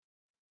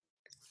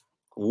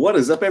What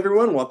is up,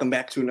 everyone? Welcome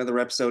back to another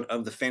episode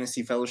of the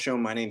Fantasy Fellow Show.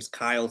 My name's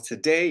Kyle.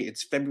 Today,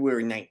 it's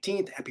February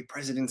 19th. Happy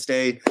President's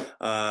Day.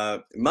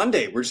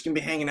 Monday, we're just going to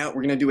be hanging out.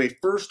 We're going to do a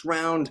first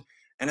round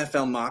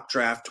NFL mock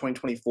draft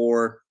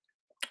 2024.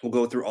 We'll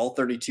go through all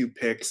 32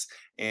 picks,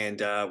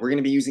 and we're going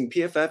to be using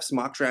PFF's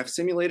mock draft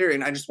simulator.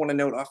 And I just want to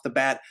note off the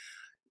bat,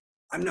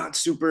 I'm not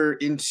super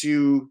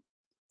into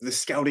the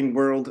scouting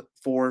world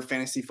for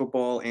fantasy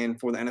football and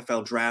for the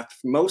NFL draft.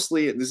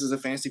 Mostly, this is a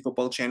fantasy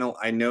football channel.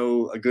 I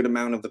know a good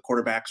amount of the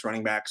quarterbacks,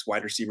 running backs,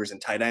 wide receivers,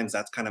 and tight ends.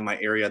 That's kind of my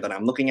area that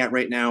I'm looking at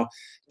right now.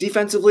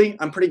 Defensively,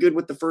 I'm pretty good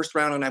with the first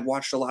round, and I've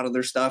watched a lot of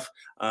their stuff.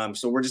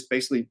 So we're just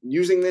basically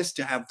using this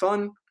to have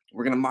fun.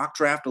 We're going to mock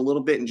draft a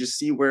little bit and just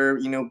see where,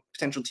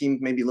 potential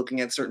teams may be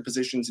looking at certain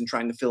positions and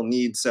trying to fill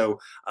needs. So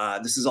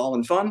this is all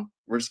in fun.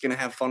 We're just going to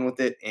have fun with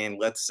it, and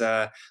let's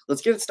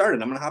get it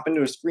started. I'm going to hop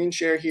into a screen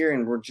share here,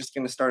 and we're just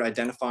going to start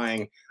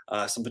identifying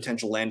some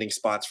potential landing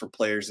spots for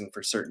players and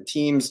for certain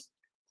teams.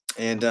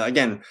 And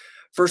again,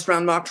 first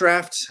round mock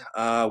draft,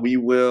 we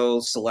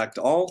will select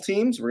all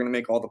teams. We're going to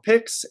make all the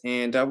picks,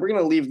 and we're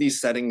going to leave these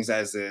settings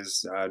as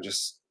is.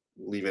 Just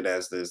leave it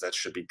as is. That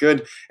should be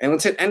good. And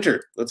let's hit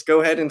enter. Let's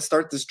go ahead and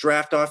start this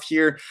draft off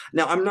here.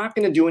 Now, I'm not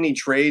going to do any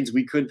trades.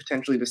 We could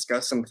potentially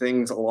discuss some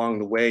things along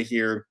the way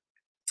here.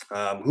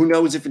 Who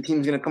knows if a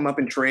team's going to come up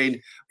and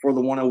trade for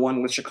the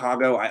 101 with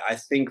Chicago. I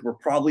think we're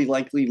probably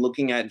likely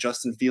looking at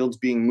Justin Fields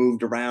being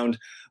moved around,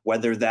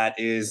 whether that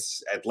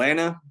is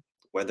Atlanta,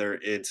 whether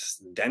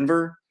it's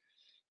Denver,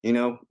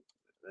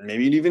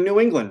 maybe even New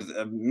England,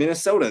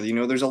 Minnesota.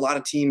 There's a lot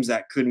of teams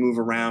that could move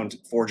around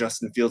for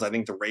Justin Fields. I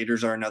think the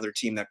Raiders are another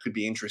team that could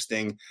be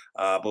interesting,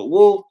 but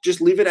we'll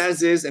just leave it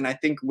as is. And I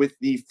think with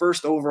the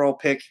first overall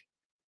pick,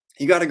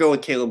 you got to go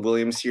with Caleb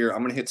Williams here. I'm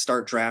going to hit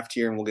start draft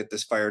here and we'll get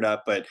this fired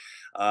up. But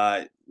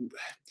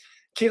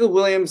Caleb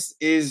Williams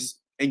is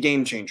a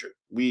game changer.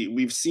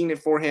 We've seen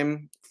it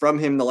from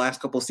him the last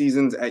couple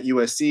seasons at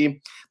USC.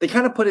 He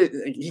kind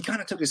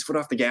of took his foot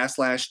off the gas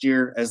last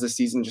year as the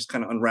season just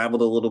kind of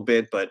unraveled a little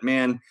bit. But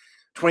man,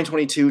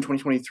 2022,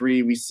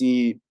 2023, we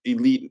see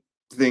elite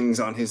things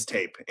on his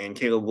tape, and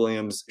Caleb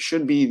Williams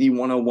should be the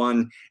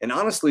 101. And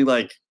honestly,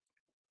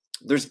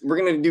 we're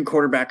going to do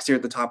quarterbacks here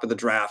at the top of the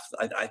draft.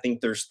 I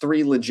think there's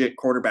three legit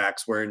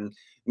quarterbacks where in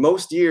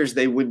most years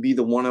they would be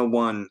the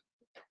 101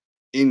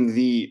 in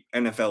the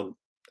NFL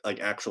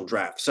actual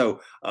draft. So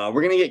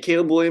we're going to get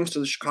Caleb Williams to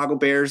the Chicago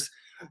Bears.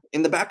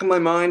 In the back of my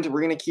mind,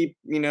 we're going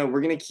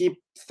to keep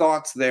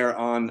thoughts there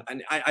on,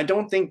 I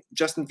don't think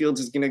Justin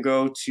Fields is going to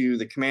go to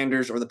the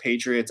Commanders or the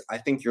Patriots. I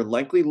think you're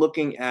likely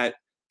looking at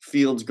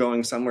Fields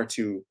going somewhere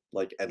to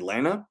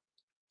Atlanta,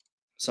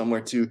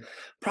 somewhere to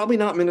probably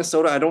not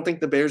Minnesota. I don't think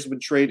the Bears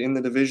would trade in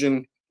the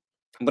division,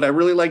 but I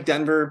really like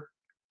Denver.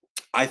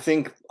 I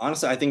think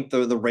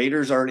the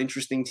Raiders are an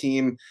interesting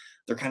team.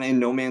 They're kind of in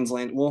no man's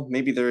land. Well,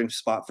 maybe they're in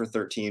spot for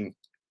 13.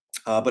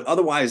 But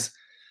otherwise,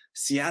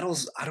 I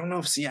don't know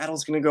if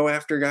Seattle's going to go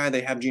after a guy.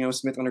 They have Geno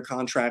Smith under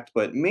contract,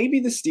 but maybe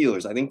the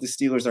Steelers. I think the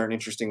Steelers are an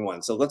interesting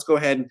one. So let's go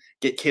ahead and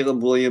get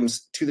Caleb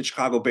Williams to the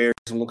Chicago Bears,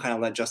 and we'll kind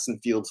of let Justin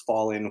Fields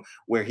fall in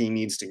where he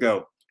needs to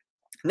go.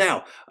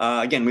 Now,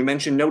 again, we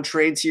mentioned no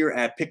trades here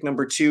at pick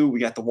number 2. We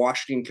got the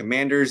Washington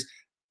Commanders.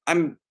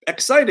 I'm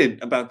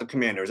excited about the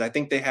Commanders. I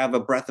think they have a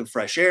breath of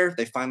fresh air.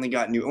 They finally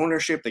got new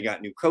ownership. They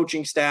got new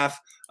coaching staff.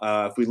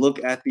 If we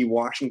look at the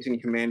Washington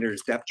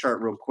Commanders depth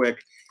chart real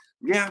quick,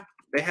 yeah,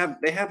 they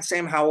have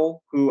Sam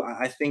Howell, who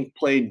I think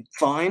played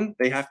fine.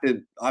 They have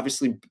to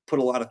obviously put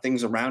a lot of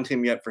things around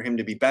him yet for him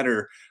to be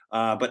better.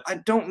 But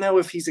I don't know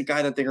if he's a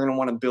guy that they're going to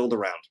want to build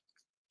around.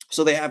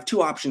 So they have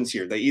two options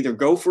here. They either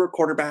go for a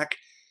quarterback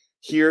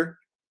here,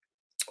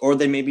 or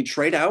they maybe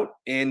trade out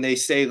and they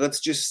say,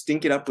 let's just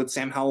stink it up with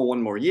Sam Howell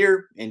one more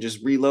year and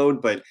just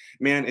reload. But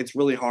man, it's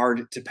really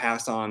hard to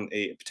pass on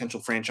a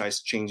potential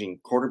franchise changing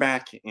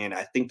quarterback. And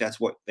I think that's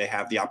what they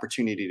have the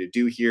opportunity to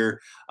do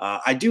here.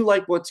 I do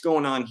like what's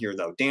going on here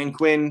though. Dan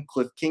Quinn,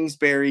 Cliff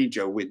Kingsbury,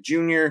 Joe Witt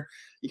Jr.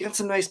 You got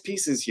some nice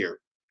pieces here.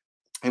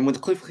 And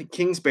with Cliff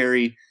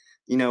Kingsbury,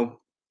 didn't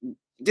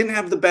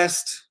have the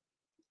best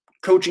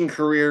coaching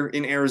career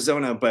in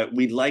Arizona, but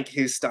we like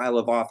his style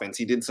of offense.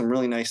 He did some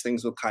really nice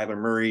things with Kyler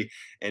Murray.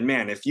 And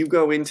man, if you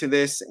go into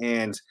this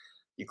and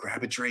you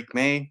grab a Drake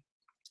May,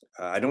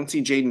 I don't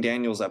see Jaden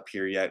Daniels up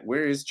here yet.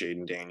 Where is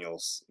Jaden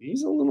Daniels?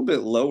 He's a little bit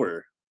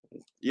lower.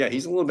 Yeah,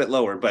 he's a little bit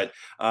lower. But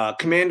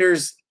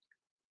Commanders,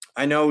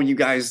 I know you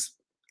guys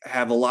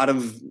have a lot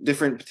of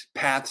different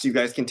paths you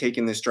guys can take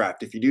in this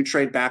draft. If you do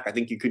trade back, I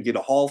think you could get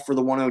a haul for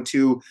the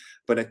 102,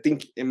 but I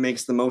think it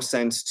makes the most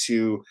sense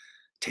to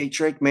take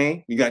Drake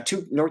May. You got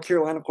two North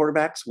Carolina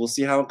quarterbacks. We'll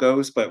see how it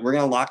goes, but we're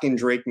going to lock in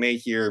Drake May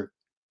here.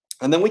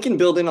 And then we can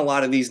build in a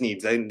lot of these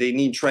needs. They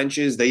need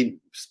trenches. They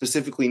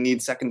specifically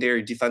need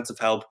secondary defensive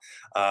help.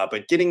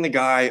 But getting the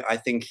guy, I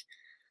think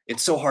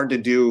it's so hard to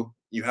do.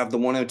 You have the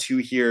 102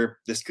 here.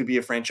 This could be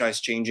a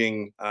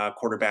franchise-changing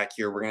quarterback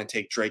here. We're going to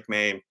take Drake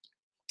May.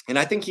 And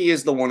I think he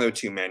is the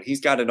 102, man.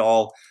 He's got it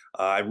all.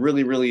 I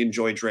really, really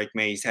enjoy Drake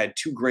May. He's had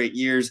 2 great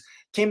years.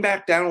 Came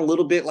back down a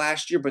little bit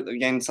last year, but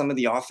again, some of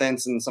the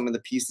offense and some of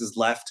the pieces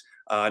left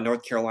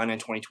North Carolina in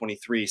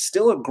 2023.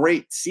 Still a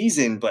great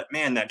season, but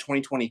man, that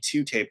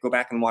 2022 tape, go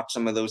back and watch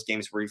some of those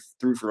games where he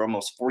threw for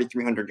almost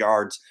 4,300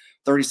 yards,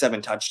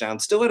 37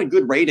 touchdowns, still had a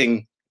good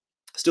rating,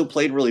 still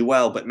played really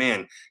well, but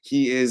man,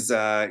 he's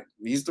the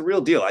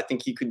real deal. I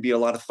think he could be a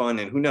lot of fun,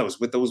 and who knows,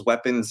 with those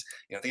weapons,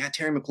 they got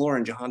Terry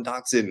McLaurin, Jahan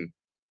Dotson.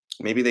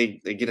 Maybe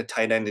they get a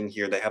tight end in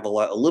here. They have a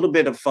little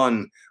bit of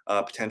fun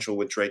potential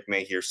with Drake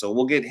May here. So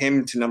we'll get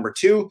him to number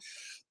 2.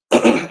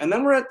 And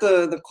then we're at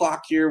the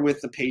clock here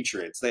with the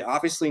Patriots. They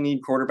obviously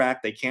need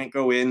quarterback. They can't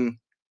go in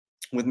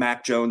with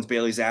Mac Jones,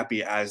 Bailey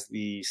Zappi as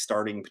the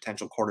starting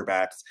potential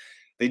quarterbacks.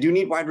 They do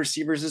need wide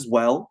receivers as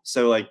well.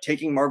 So like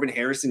taking Marvin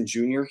Harrison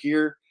Jr.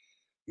 here,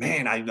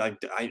 man,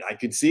 I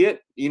could see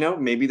it.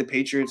 Maybe the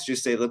Patriots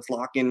just say, let's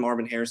lock in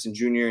Marvin Harrison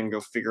Jr. and go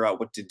figure out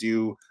what to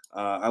do.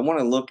 I want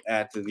to look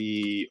at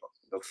the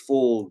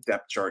full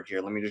depth chart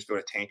here. Let me just go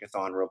to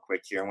Tankathon real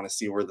quick here. I want to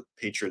see where the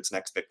Patriots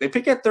next pick. They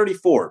pick at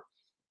 34.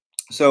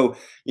 So,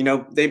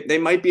 they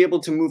might be able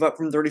to move up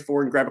from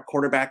 34 and grab a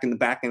quarterback in the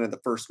back end of the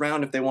first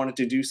round if they wanted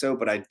to do so.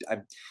 But I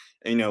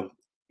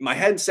my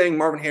head's saying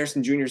Marvin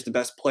Harrison Jr. is the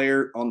best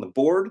player on the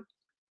board,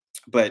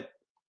 but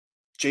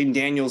Jayden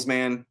Daniels,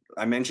 man,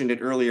 I mentioned it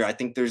earlier. I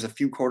think there's a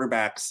few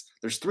quarterbacks.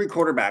 There's 3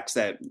 quarterbacks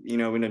that,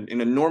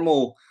 in a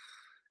normal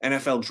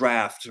NFL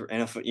draft or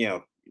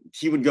NFL,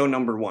 he would go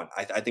number 1.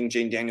 I think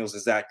Jayden Daniels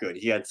is that good.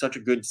 He had such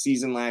a good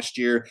season last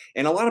year.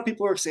 And a lot of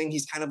people are saying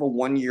he's kind of a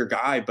one-year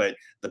guy, but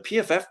the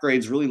PFF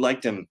grades really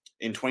liked him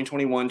in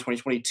 2021,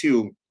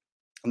 2022.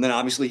 And then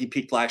obviously he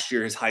peaked last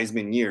year, his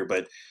Heisman year,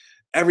 but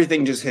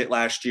everything just hit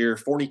last year.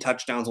 40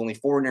 touchdowns, only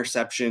 4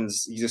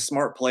 interceptions. He's a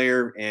smart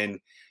player. And,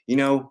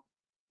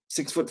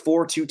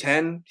 6'4",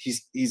 210.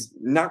 He's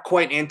not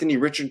quite Anthony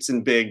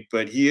Richardson big,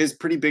 but he is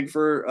pretty big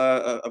for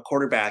a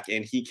quarterback,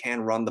 and he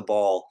can run the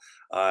ball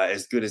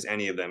as good as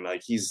any of them.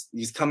 Like he's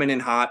coming in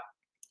hot,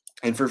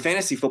 and for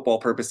fantasy football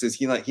purposes,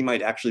 he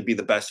might actually be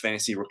the best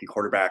fantasy rookie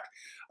quarterback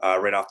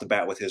right off the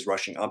bat with his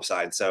rushing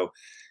upside. So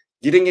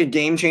getting a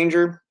game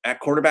changer at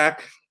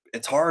quarterback,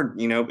 it's hard.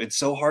 It's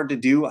so hard to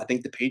do. I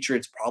think the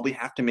Patriots probably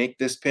have to make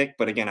this pick,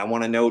 but again, I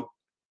want to note,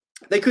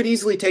 they could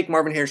easily take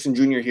Marvin Harrison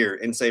Jr. here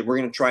and say, we're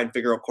going to try and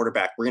figure out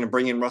quarterback. We're going to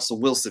bring in Russell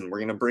Wilson. We're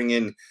going to bring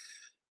in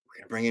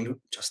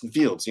Justin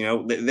Fields.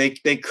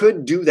 They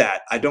could do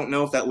that. I don't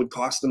know if that would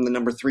cost them the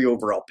number 3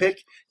 overall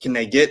pick. Can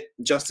they get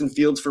Justin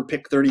Fields for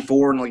pick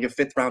 34 and like a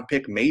 5th round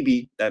pick?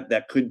 Maybe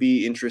that could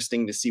be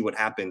interesting to see what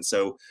happens.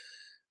 So,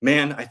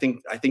 man, I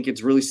think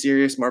it's really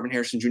serious. Marvin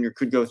Harrison Jr.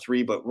 could go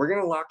 3, but we're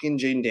going to lock in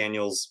Jayden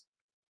Daniels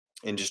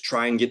and just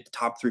try and get the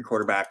top 3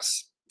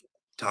 quarterbacks,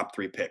 top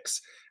 3 picks.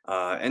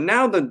 And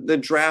now the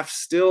draft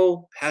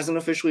still hasn't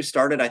officially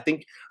started. I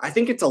think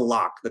it's a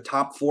lock. The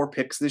top 4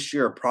 picks this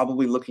year are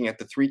probably looking at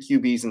the 3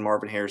 QBs and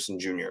Marvin Harrison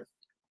Jr.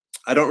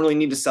 I don't really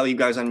need to sell you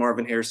guys on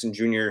Marvin Harrison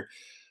Jr.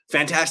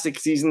 Fantastic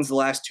seasons the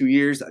last 2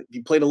 years.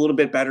 He played a little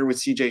bit better with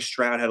CJ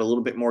Stroud, had a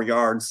little bit more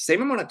yards.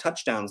 Same amount of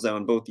touchdowns, though,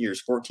 in both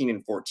years, 14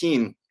 and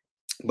 14.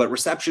 But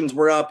receptions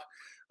were up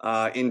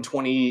in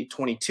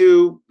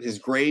 2022. His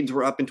grades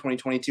were up in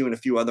 2022, and a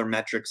few other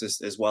metrics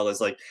as well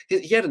as like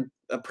he had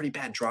a pretty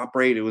bad drop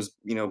rate. It was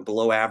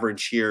below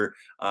average here,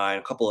 and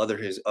a couple other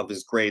of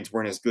his grades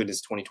weren't as good as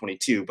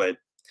 2022. But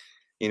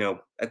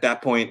at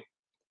that point,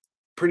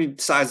 pretty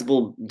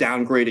sizable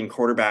downgrade in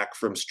quarterback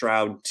from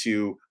Stroud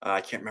to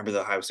I can't remember the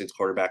Ohio State's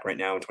quarterback right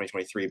now in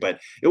 2023, but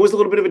it was a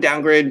little bit of a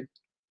downgrade.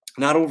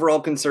 Not overall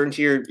concerned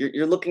here.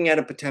 You're looking at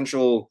a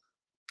potential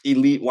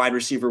elite wide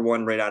receiver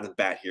 1 right out of the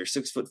bat here.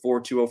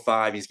 6'4",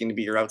 205. He's going to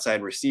be your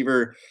outside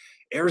receiver.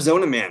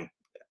 Arizona, man,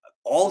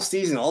 all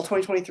season, all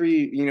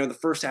 2023, the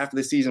first half of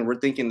the season, we're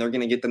thinking they're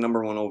going to get the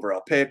number 1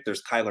 overall pick.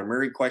 There's Kyler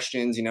Murray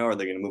questions, are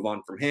they going to move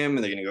on from him?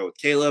 Are they going to go with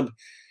Caleb?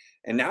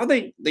 And now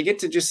they get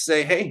to just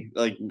say, hey,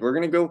 like we're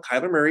going to go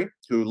Kyler Murray,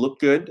 who looked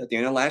good at the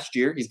end of last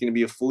year. He's going to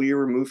be a full year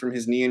removed from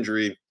his knee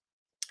injury.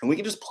 And we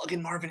can just plug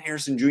in Marvin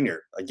Harrison Jr.,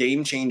 a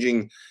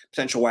game-changing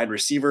potential wide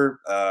receiver.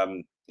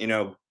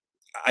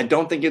 I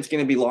don't think it's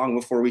going to be long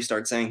before we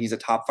start saying he's a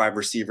top 5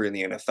 receiver in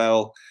the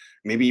NFL.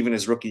 Maybe even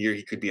his rookie year,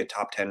 he could be a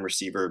top 10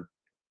 receiver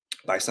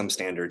by some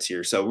standards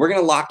here. So we're going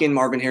to lock in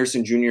Marvin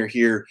Harrison Jr.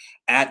 here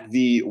at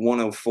the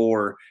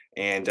 104.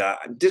 And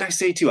did I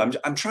say too,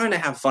 I'm trying to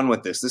have fun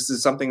with this. This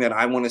is something that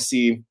I want to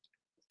see.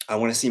 I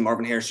want to see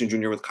Marvin Harrison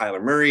Jr. with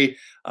Kyler Murray.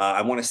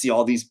 I want to see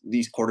all these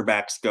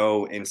quarterbacks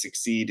go and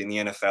succeed in the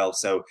NFL.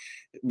 So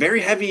very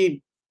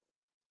heavy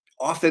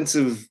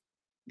offensive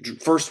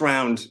first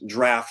round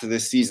draft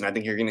this season. I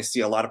think you're going to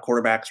see a lot of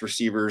quarterbacks,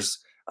 receivers,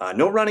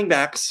 no running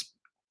backs.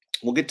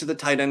 We'll get to the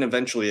tight end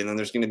eventually, and then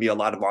there's going to be a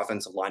lot of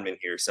offensive linemen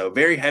here. So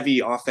very heavy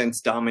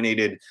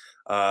offense-dominated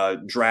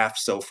draft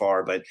so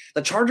far. But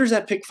the Chargers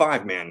at pick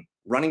 5, man.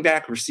 Running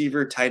back,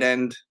 receiver, tight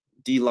end,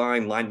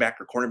 D-line,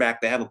 linebacker, cornerback.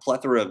 They have a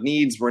plethora of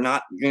needs. We're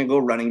not going to go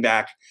running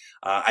back.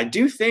 I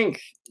do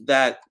think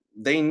that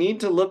they need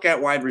to look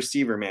at wide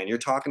receiver, man. You're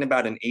talking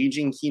about an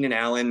aging Keenan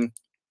Allen.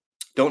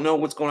 Don't know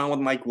what's going on with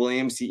Mike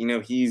Williams.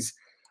 He's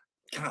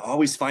kind of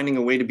always finding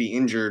a way to be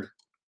injured.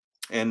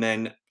 And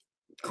then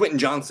Quentin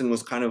Johnson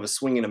was kind of a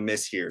swing and a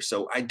miss here.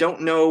 So I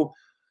don't know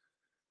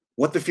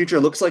what the future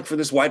looks like for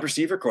this wide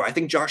receiver core. I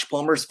think Josh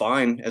Palmer is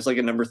fine as like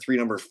a number 3,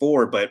 number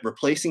 4, but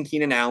replacing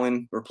Keenan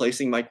Allen,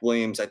 replacing Mike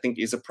Williams, I think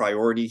is a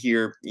priority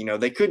here. You know,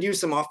 they could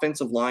use some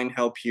offensive line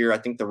help here. I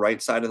think the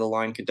right side of the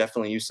line could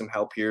definitely use some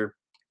help here.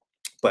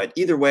 But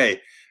either way,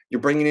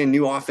 you're bringing in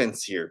new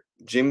offense here.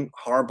 Jim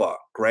Harbaugh,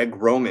 Greg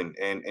Roman,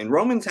 and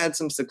Roman's had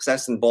some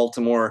success in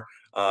Baltimore.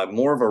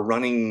 More of a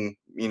running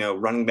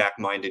back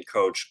minded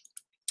coach,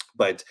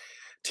 but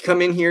to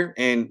come in here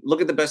and look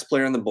at the best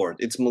player on the board.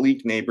 It's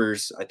Malik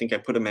Neighbors. I think I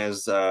put him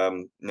as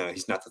no,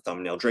 he's not the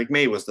thumbnail. Drake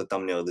May was the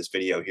thumbnail of this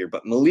video here,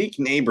 but Malik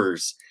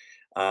Neighbors.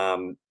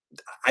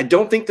 I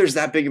don't think there's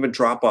that big of a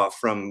drop off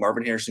from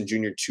Marvin Harrison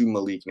Jr. to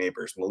Malik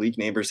Neighbors. Malik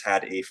Neighbors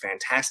had a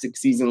fantastic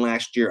season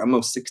last year,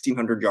 almost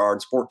 1,600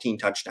 yards, 14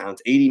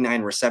 touchdowns,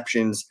 89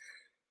 receptions.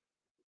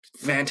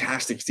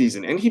 Fantastic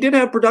season. And he did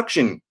have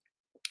production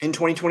in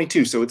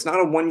 2022. So it's not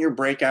a one-year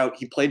breakout.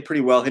 He played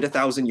pretty well, hit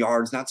 1,000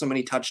 yards, not so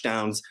many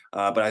touchdowns.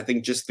 But I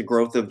think just the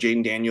growth of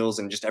Jaden Daniels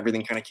and just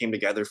everything kind of came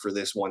together for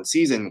this one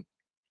season.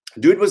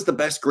 Dude was the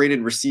best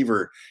graded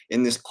receiver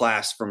in this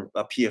class from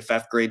a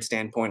PFF grade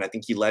standpoint. I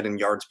think he led in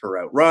yards per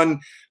route run,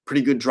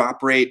 pretty good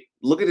drop rate.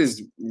 Look at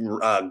his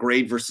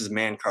grade versus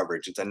man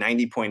coverage. It's a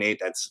 90.8.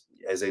 That's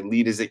as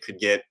elite as it could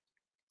get.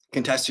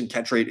 Contested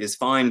catch rate is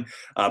fine.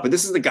 But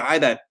this is the guy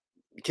that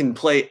can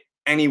play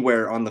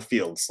anywhere on the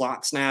field.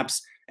 Slot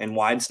snaps and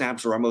wide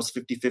snaps are almost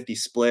 50-50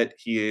 split.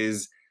 He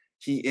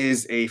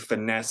is a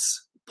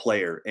finesse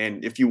player.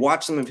 And if you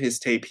watch some of his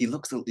tape, he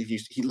looks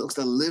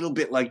a little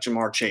bit like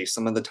Jamar Chase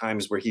some of the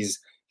times where he's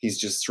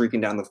just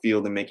streaking down the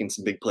field and making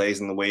some big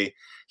plays in the way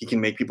he can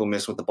make people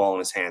miss with the ball in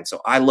his hand.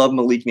 So I love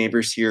Malik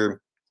Neighbors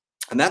here.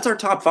 And that's our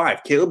top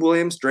 5. Caleb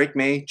Williams, Drake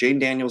May, Jaden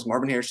Daniels,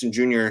 Marvin Harrison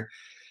Jr.,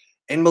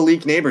 and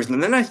Malik Neighbors.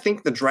 And then I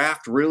think the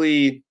draft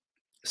really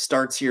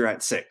starts here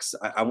at 6.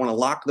 I want to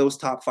lock those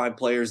top 5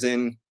 players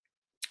in.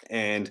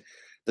 And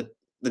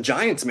the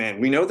Giants,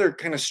 man, we know they're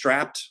kind of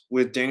strapped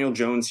with Daniel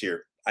Jones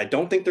here. I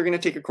don't think they're going to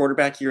take a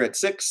quarterback here at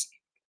 6.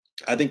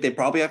 I think they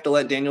probably have to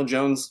let Daniel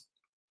Jones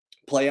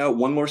play out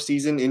one more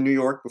season in New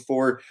York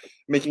before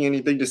making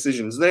any big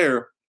decisions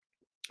there.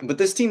 But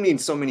this team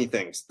needs so many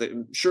things.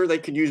 Sure, they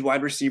could use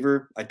wide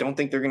receiver. I don't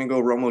think they're going to go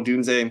Rome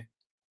Odunze.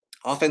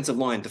 Offensive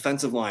line,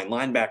 defensive line,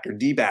 linebacker,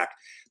 D-back.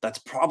 That's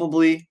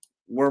probably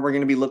where we're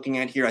going to be looking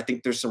at here. I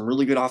think there's some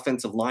really good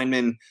offensive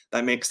linemen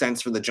that make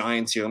sense for the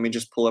Giants here. Let me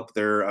just pull up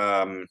their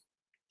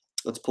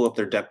let's pull up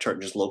their depth chart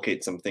and just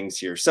locate some things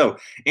here. So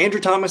Andrew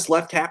Thomas,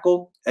 left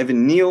tackle,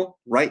 Evan Neal,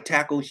 right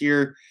tackle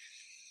here.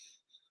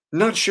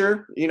 Not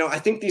sure. I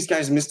think these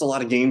guys missed a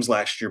lot of games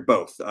last year,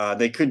 both.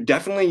 They could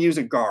definitely use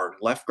a guard,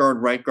 left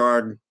guard, right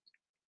guard.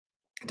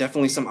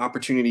 Definitely some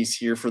opportunities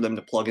here for them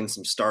to plug in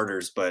some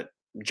starters, but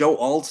Joe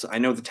Alt, I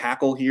know the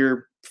tackle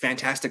here,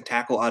 fantastic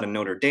tackle out of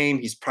Notre Dame.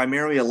 He's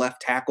primarily a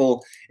left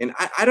tackle, and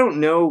I don't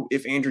know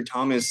if Andrew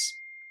Thomas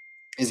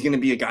is going to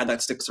be a guy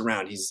that sticks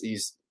around. He's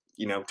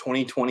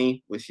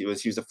 2020 he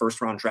was a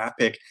first-round draft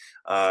pick.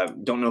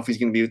 Don't know if he's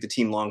going to be with the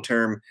team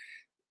long-term.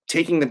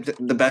 Taking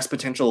the best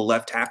potential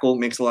left tackle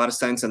makes a lot of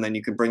sense, and then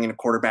you can bring in a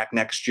quarterback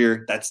next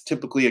year. That's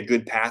typically a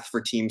good path for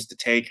teams to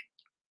take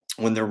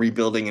when they're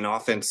rebuilding an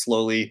offense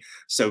slowly.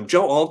 So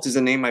Joe Alt is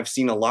a name I've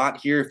seen a lot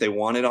here. If they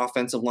wanted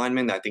offensive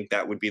linemen, I think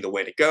that would be the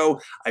way to go.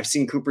 I've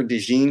seen Cooper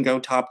DeJean go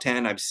top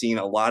 10. I've seen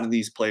a lot of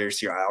these players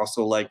here. I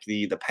also like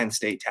the Penn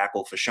State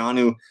tackle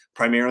Fashanu,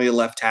 primarily a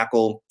left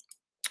tackle.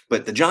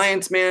 But the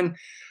Giants, man,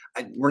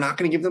 we're not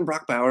going to give them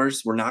Brock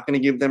Bowers. We're not going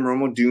to give them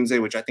Rome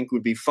Odunze, which I think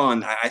would be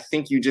fun. I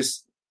think you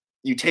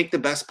take the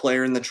best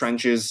player in the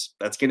trenches.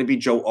 That's going to be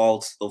Joe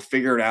Alt. They'll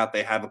figure it out.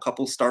 They have a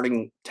couple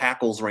starting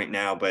tackles right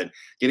now, but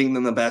getting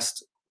them the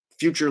best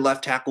future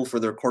left tackle for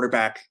their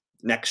quarterback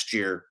next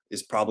year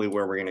is probably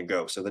where we're going to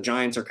go. So the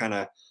Giants are kind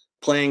of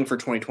playing for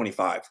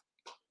 2025.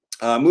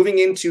 Moving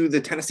into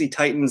the Tennessee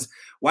Titans,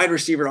 wide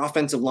receiver,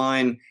 offensive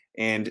line,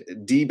 and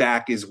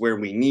D-back is where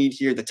we need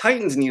here. The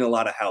Titans need a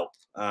lot of help.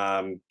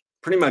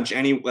 Pretty much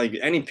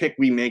any pick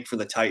we make for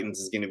the Titans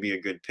is going to be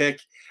a good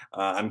pick.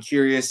 I'm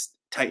curious,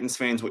 Titans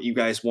fans, what you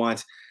guys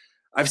want.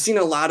 I've seen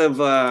a lot of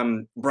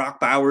Brock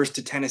Bowers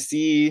to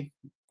Tennessee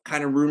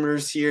kind of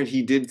rumors here.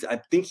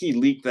 I think he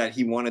leaked that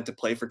he wanted to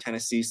play for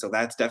Tennessee, so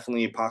that's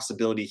definitely a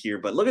possibility here.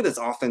 But look at this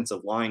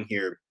offensive line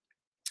here.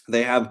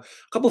 They have a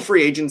couple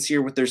free agents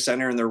here with their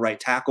center and their right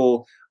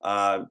tackle,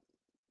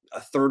 a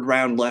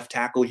third-round left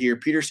tackle here.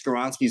 Peter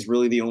Skoronski is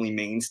really the only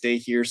mainstay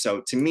here.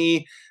 So to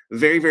me,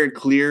 very, very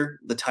clear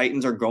the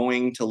Titans are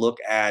going to look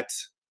at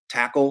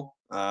tackle.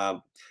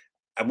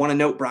 I want to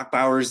note Brock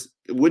Bowers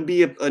would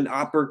be an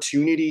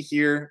opportunity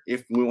here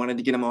if we wanted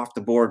to get him off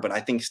the board, but I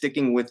think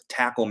sticking with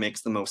tackle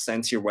makes the most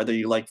sense here. Whether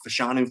you like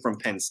Fashanu from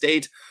Penn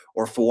State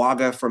or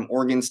Fuaga from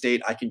Oregon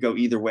State, I could go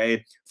either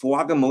way.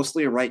 Fuaga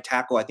mostly a right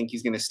tackle. I think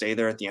he's going to stay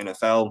there at the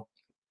NFL.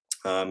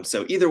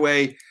 So either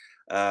way,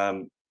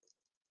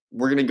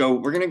 we're gonna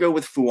go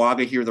with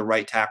Fuaga here, the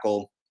right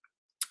tackle,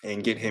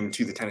 and get him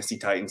to the Tennessee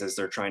Titans as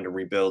they're trying to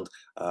rebuild,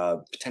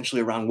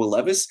 potentially around Will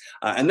Levis.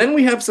 And then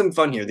we have some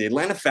fun here. The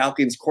Atlanta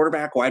Falcons,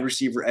 quarterback, wide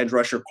receiver, edge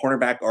rusher,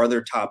 cornerback are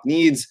their top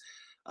needs.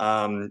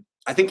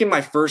 I think in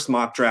my first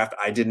mock draft,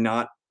 I did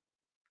not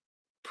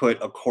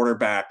put a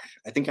quarterback.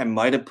 I think I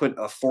might have put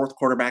a fourth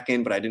quarterback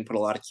in, but I didn't put a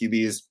lot of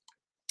QBs.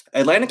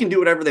 Atlanta can do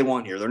whatever they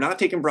want here. They're not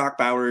taking Brock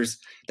Bowers.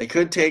 They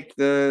could take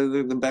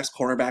the best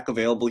cornerback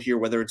available here,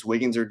 whether it's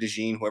Wiggins or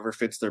DeJean, whoever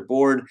fits their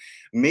board.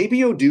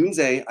 Maybe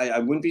Odunze. I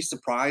wouldn't be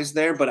surprised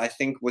there, but I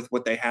think with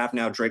what they have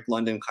now, Drake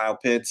London, Kyle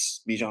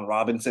Pitts, Bijan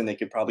Robinson, they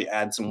could probably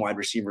add some wide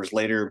receivers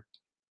later.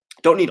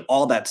 Don't need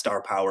all that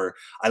star power.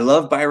 I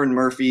love Byron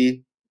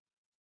Murphy.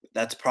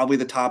 That's probably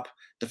the top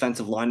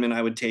defensive lineman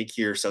I would take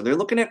here. So they're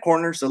looking at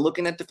corners, they're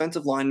looking at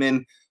defensive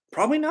linemen.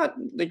 Probably not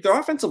like their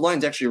offensive line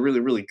is actually really,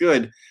 really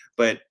good,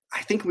 but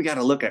I think we got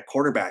to look at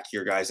quarterback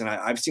here, guys. And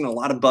I've seen a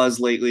lot of buzz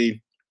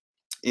lately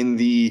in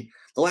the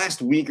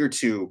last week or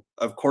two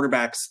of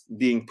quarterbacks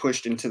being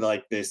pushed into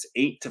like this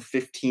 8 to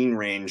 15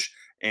 range.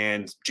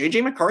 And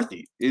JJ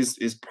McCarthy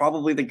is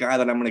probably the guy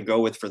that I'm going to go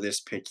with for this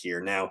pick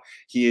here. Now,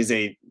 he is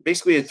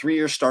basically a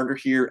 3-year starter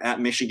here at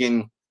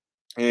Michigan.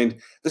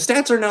 And the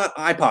stats are not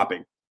eye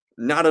popping,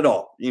 not at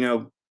all.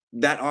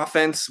 That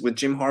offense with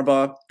Jim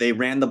Harbaugh, they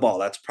ran the ball.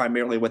 That's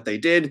primarily what they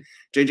did.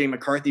 JJ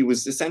McCarthy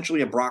was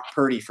essentially a Brock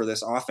Purdy for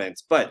this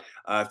offense. But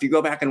if you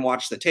go back and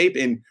watch the tape,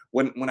 and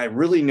when I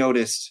really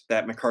noticed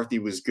that McCarthy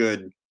was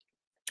good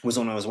was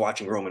when I was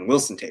watching Roman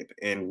Wilson tape.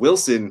 And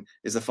Wilson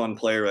is a fun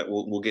player that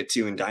we'll get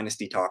to in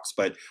Dynasty Talks.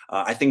 But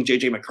I think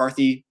JJ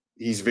McCarthy,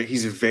 he's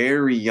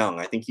very young.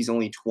 I think he's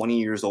only 20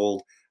 years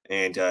old,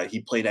 and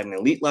he played at an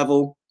elite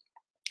level.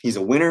 He's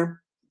a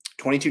winner,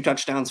 22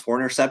 touchdowns, 4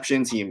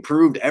 interceptions. He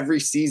improved every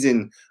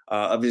season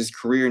of his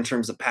career in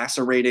terms of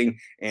passer rating,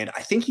 and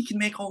I think he can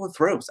make all the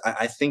throws.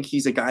 I think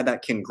he's a guy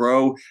that can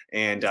grow,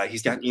 and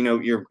he's got,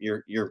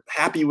 you're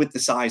happy with the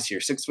size here,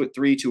 6'3",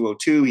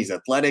 202. He's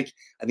athletic.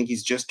 I think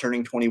he's just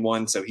turning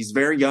 21, so he's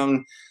very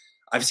young.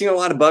 I've seen a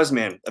lot of buzz,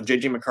 man, of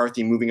JJ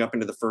McCarthy moving up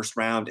into the first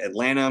round.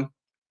 Atlanta,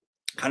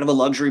 kind of a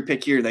luxury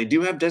pick here. They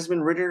do have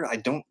Desmond Ridder.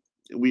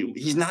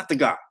 He's not the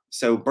guy.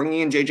 So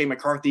bringing in JJ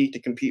McCarthy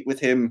to compete with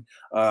him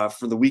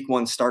for the week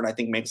 1 start, I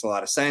think makes a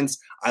lot of sense.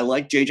 I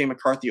like JJ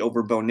McCarthy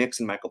over Bo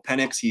Nix and Michael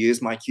Penix. He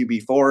is my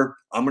QB4.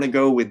 I'm going to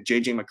go with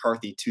JJ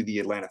McCarthy to the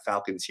Atlanta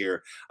Falcons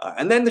here.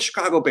 And then the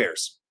Chicago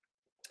Bears.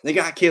 They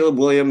got Caleb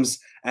Williams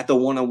at the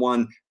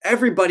 101.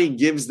 Everybody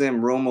gives them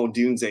Rome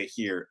Odunze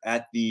here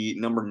at the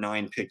number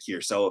 9 pick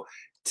here. So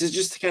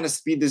to kind of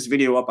speed this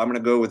video up, I'm going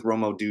to go with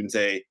Rome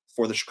Odunze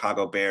for the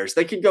Chicago Bears.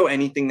 They could go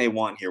anything they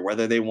want here,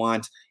 whether they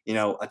want,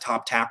 a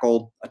top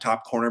tackle, a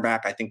top cornerback.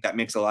 I think that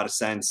makes a lot of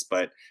sense.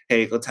 But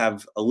hey, let's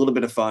have a little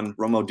bit of fun.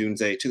 Rome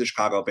Odunze to the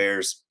Chicago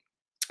Bears.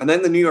 And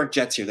then the New York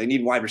Jets here. They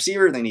need wide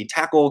receiver. They need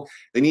tackle.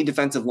 They need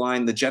defensive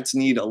line. The Jets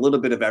need a little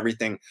bit of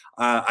everything.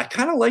 I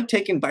kind of like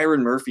taking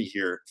Byron Murphy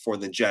here for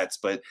the Jets,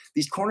 but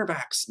these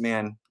cornerbacks,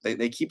 man,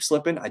 they keep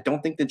slipping. I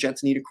don't think the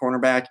Jets need a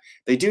cornerback.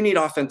 They do need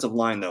offensive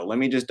line, though. Let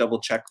me just double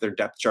check their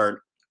depth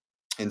chart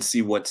and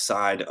see what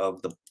side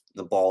of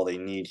the ball they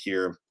need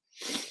here.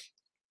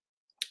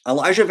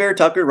 Elijah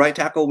Vera-Tucker, right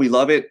tackle, we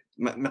love it.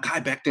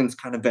 Mekhi Becton's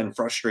kind of been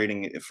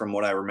frustrating from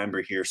what I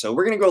remember here. So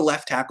we're going to go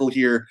left tackle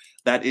here.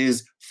 That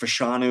is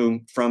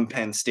Fashanu from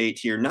Penn State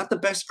here. Not the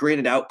best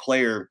graded out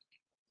player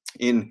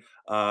in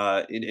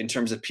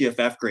terms of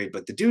PFF grade,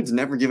 but the dude's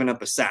never given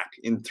up a sack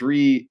in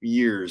 3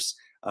 years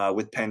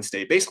with Penn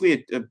State.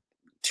 Basically a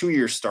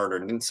 2-year starter.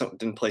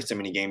 Didn't play so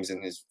many games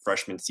in his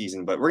freshman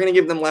season, but we're going to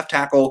give them left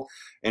tackle,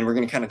 and we're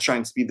going to kind of try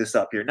and speed this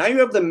up here. Now you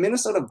have the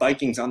Minnesota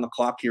Vikings on the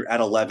clock here at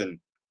 11.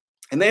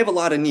 And they have a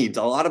lot of needs,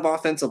 a lot of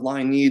offensive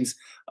line needs.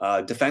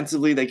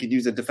 Defensively, they could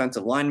use a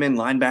defensive lineman,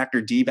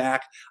 linebacker,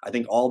 D-back. I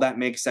think all that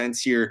makes sense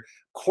here.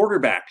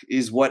 Quarterback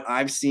is what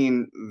I've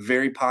seen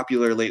very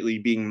popular lately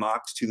being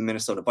mocked to the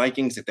Minnesota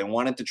Vikings. If they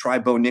wanted to try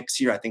Bo Nix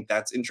here, I think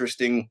that's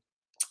interesting.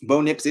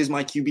 Bo Nix is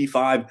my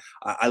QB5.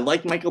 I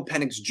like Michael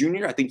Penix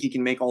Jr. I think he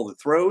can make all the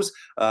throws.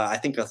 I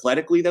think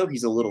athletically, though,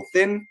 he's a little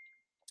thin.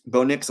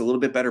 Bo Nix, a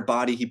little bit better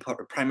body. He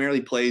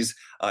primarily plays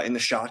in the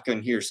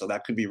shotgun here, so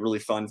that could be really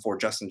fun for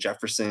Justin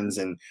Jefferson's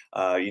and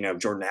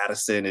Jordan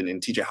Addison and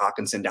TJ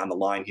Hawkinson down the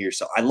line here.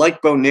 So I like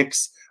Bo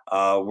Nix.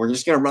 We're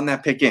just going to run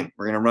that pick in.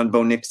 We're going to run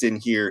Bo Nix in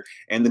here.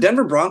 And the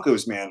Denver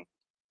Broncos, man,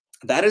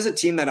 that is a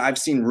team that I've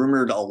seen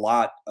rumored a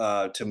lot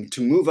to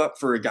move up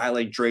for a guy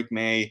like Drake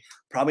May.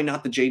 Probably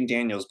not the Jaden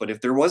Daniels, but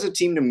if there was a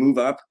team to move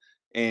up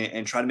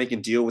and try to make a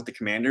deal with the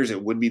Commanders,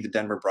 it would be the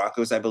Denver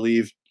Broncos, I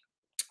believe.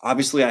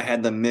 Obviously, I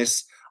had them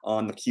miss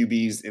on the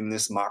QBs in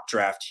this mock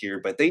draft here,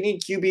 but they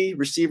need QB,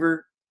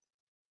 receiver,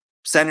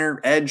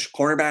 center, edge,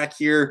 cornerback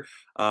here.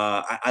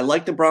 I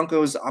like the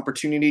Broncos'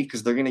 opportunity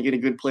because they're going to get a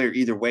good player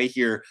either way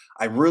here.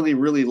 I really,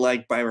 really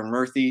like Byron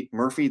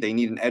Murphy. They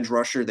need an edge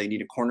rusher. They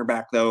need a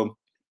cornerback, though.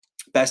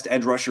 Best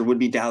edge rusher would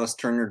be Dallas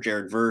Turner,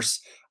 Jared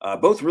Verse.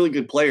 Both really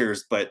good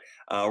players, but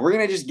we're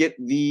going to just get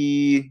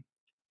the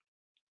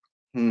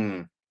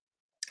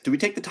do we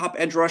take the top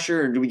edge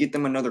rusher, or do we get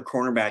them another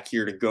cornerback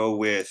here to go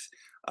with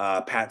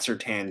Pat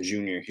Surtain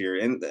Jr. here?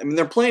 And I mean,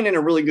 they're playing in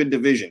a really good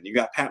division. You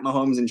got Pat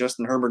Mahomes and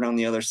Justin Herbert on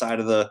the other side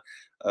of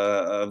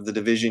the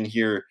division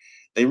here.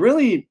 They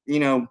really,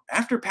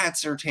 after Pat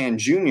Surtain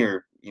Jr.,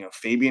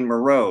 Fabian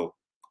Moreau,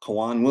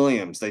 Kawan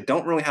Williams. They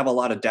don't really have a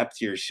lot of depth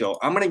here. So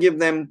I'm going to give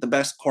them the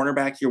best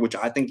cornerback here, which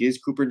I think is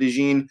Cooper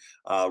DeJean.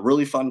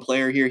 Really fun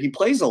player here. He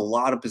plays a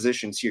lot of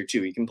positions here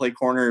too. He can play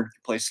corner, he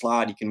can play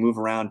slot, he can move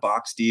around,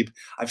 box deep.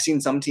 I've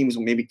seen some teams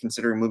maybe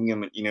consider moving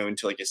him,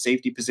 into like a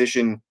safety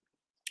position.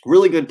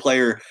 Really good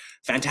player,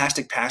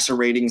 fantastic passer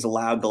ratings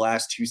allowed the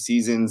last 2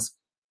 seasons.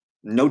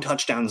 No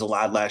touchdowns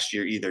allowed last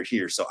year either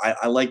here. So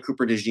I like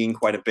Cooper DeJean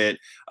quite a bit.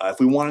 If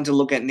we wanted to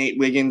look at Nate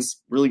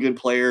Wiggins, really good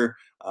player,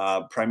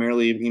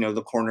 primarily,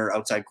 the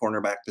outside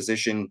cornerback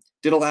position.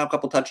 Did allow a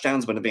couple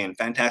touchdowns, but again,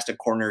 fantastic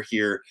corner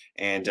here.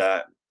 And,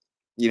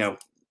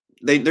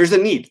 there's a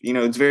need.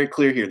 It's very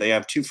clear here. They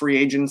have 2 free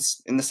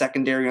agents in the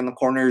secondary on the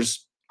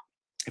corners.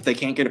 If they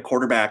can't get a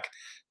quarterback,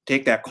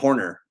 take that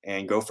corner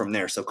and go from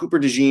there. So Cooper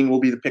DeJean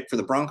will be the pick for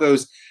the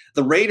Broncos.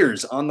 The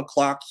Raiders on the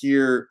clock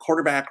here,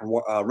 quarterback,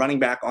 running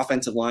back,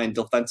 offensive line,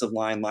 defensive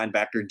line,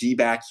 linebacker,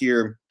 D-back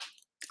here.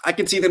 I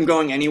could see them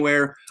going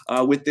anywhere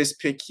with this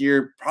pick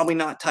here. Probably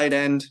not tight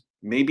end.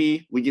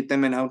 Maybe we get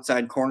them an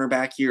outside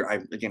cornerback here. I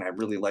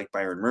really like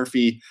Byron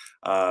Murphy.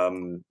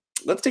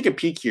 Let's take a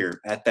peek here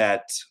at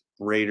that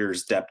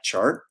Raiders depth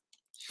chart.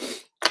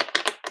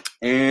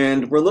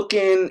 And we're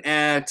looking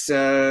at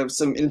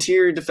some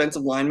interior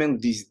defensive linemen,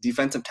 these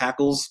defensive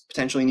tackles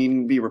potentially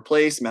needing to be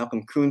replaced.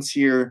 Malcolm Kuntz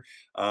here.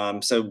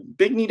 So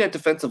big need at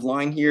defensive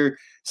line here.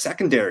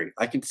 Secondary,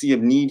 I could see a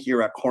need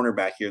here at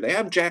cornerback here. They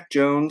have Jack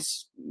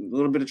Jones, a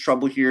little bit of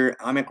trouble here.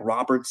 Amick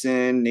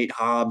Robertson, Nate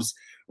Hobbs.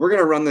 We're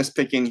going to run this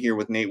pick in here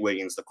with Nate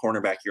Wiggins, the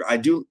cornerback here.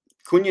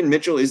 Quinyon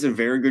Mitchell is a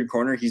very good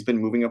corner. He's been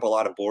moving up a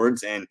lot of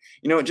boards. And,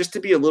 just to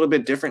be a little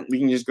bit different, we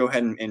can just go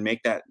ahead and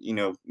make that,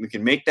 we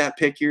can make that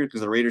pick here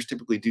because the Raiders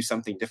typically do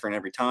something different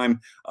every time.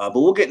 But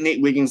we'll get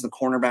Nate Wiggins, the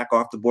cornerback,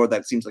 off the board.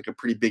 That seems like a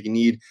pretty big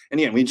need. And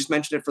again, we just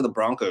mentioned it for the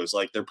Broncos.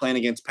 Like, they're playing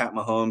against Pat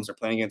Mahomes. They're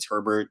playing against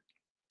Herbert.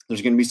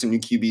 There's going to be some new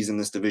QBs in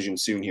this division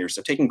soon here.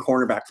 So taking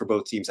cornerback for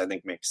both teams, I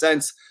think, makes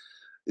sense.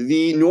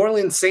 The New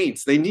Orleans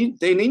Saints, they need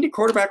a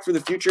quarterback for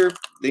the future.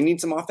 They need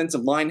some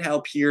offensive line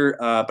help here,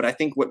 but I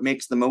think what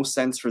makes the most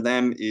sense for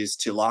them is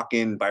to lock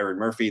in Byron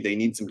Murphy. They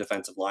need some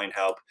defensive line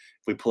help.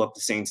 If we pull up the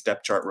Saints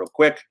depth chart real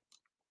quick,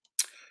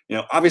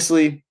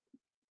 obviously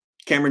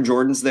Cameron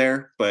Jordan's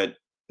there, but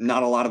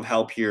not a lot of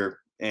help here.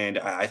 And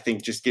I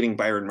think just getting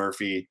Byron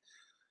Murphy,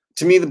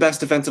 to me, the best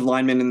defensive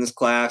lineman in this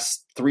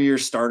class, 3-year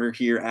starter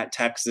here at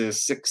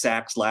Texas, 6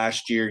 sacks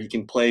last year.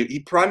 He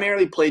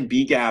primarily played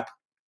B gap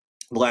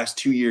the last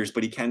 2 years,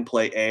 but he can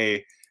play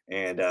A,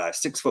 and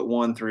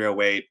 6'1",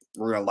 308.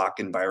 We're going to lock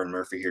in Byron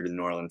Murphy here to the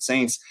New Orleans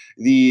Saints.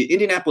 The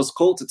Indianapolis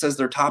Colts, it says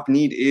their top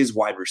need is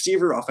wide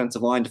receiver,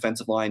 offensive line,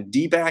 defensive line,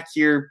 D-back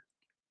here.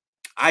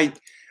 I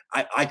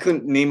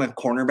couldn't name a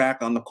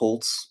cornerback on the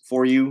Colts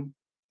for you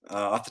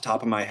off the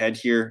top of my head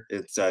here.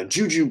 It's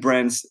Juju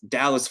Brents,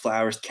 Dallas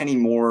Flowers, Kenny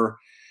Moore.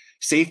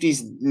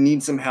 Safeties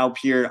need some help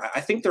here.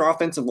 I think their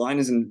offensive line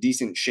is in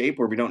decent shape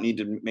where we don't need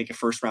to make a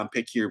first-round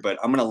pick here, but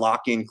I'm going to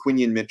lock in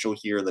Quinyon Mitchell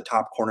here, the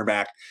top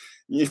cornerback.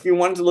 If you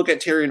wanted to look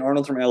at Terrion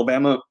Arnold from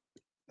Alabama,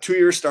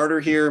 2-year starter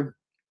here.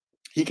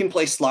 He can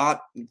play slot.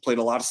 He played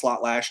a lot of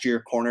slot last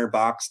year, corner,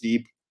 box,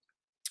 deep,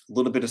 a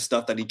little bit of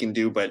stuff that he can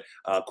do, but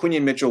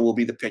Quinyon Mitchell will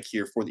be the pick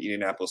here for the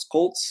Indianapolis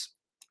Colts.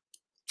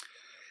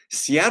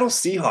 Seattle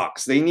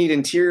Seahawks, they need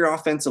interior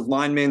offensive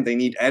linemen. They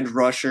need edge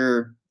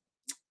rusher.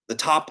 The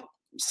top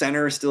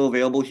center is still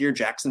available here,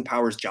 Jackson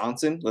Powers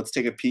Johnson. Let's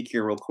take a peek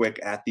here real quick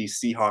at the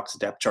Seahawks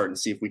depth chart and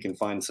see if we can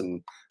find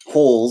some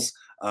holes.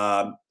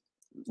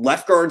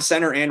 Left guard,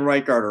 center, and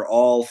right guard are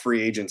all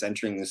free agents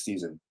entering this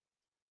season.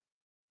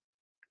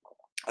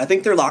 I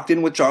think they're locked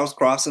in with Charles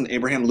Cross and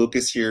Abraham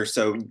Lucas here,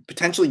 so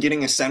potentially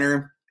getting a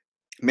center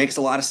makes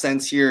a lot of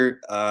sense here.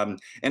 And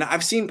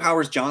I've seen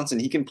Powers Johnson.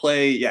 He can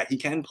play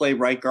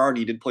right guard.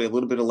 He did play a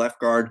little bit of left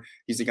guard.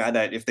 He's a guy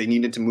that if they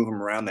needed to move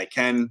him around, they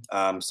can.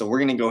 So we're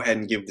going to go ahead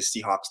and give the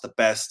Seahawks the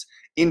best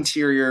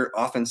interior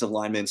offensive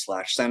lineman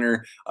 /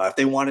 center. If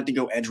they wanted to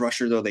go edge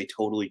rusher, though, they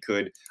totally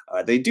could.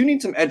 They do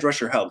need some edge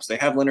rusher helps. They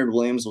have Leonard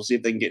Williams. We'll see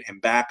if they can get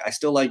him back. I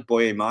still like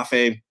Boye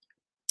Mafe.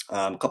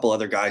 A couple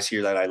other guys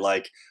here that I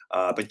like.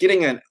 But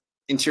getting an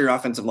interior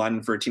offensive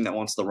lineman for a team that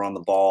wants to run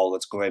the ball,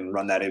 let's go ahead and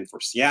run that in for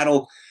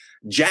Seattle.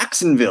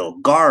 Jacksonville,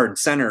 guard,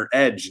 center,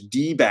 edge,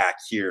 D-back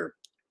here.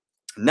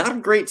 Not a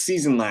great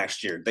season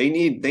last year. They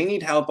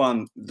need help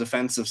on the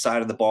defensive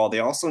side of the ball. They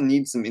also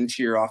need some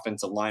interior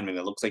offensive linemen.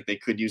 It looks like they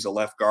could use a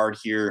left guard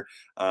here.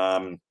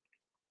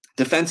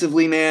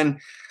 Defensively, man,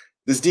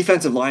 this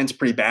defensive line's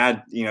pretty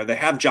bad. They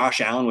have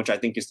Josh Allen, which I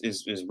think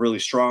is really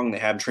strong. They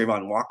have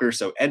Trayvon Walker.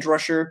 So edge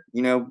rusher,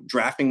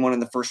 drafting one in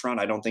the first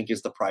round, I don't think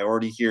is the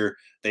priority here.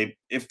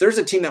 If there's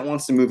a team that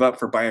wants to move up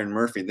for Byron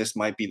Murphy, this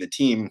might be the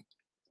team.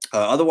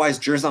 Otherwise,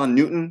 Jerzon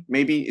Newton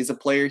maybe is a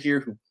player here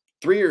who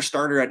 3-year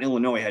starter at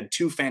Illinois, had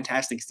 2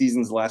 fantastic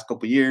seasons the last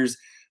couple of years.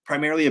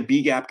 Primarily a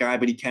B-gap guy,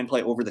 but he can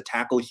play over the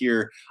tackle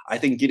here. I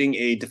think getting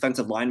a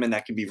defensive lineman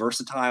that can be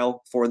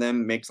versatile for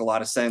them makes a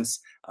lot of sense.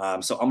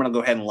 So I'm going to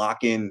go ahead and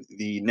lock in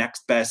the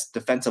next best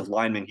defensive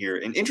lineman here.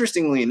 And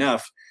interestingly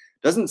enough,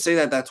 doesn't say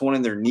that that's one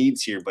of their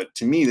needs here, but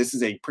to me, this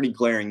is a pretty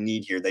glaring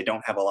need here. They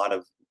don't have a lot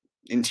of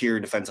interior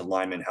defensive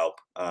lineman help.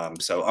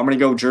 So I'm going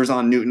to go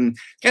Jerzon Newton.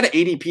 Got an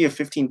ADP of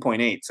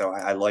 15.8, so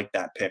I like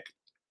that pick.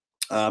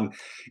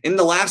 In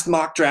the last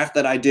mock draft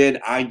that I did,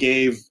 I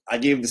gave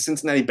the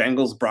Cincinnati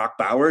Bengals Brock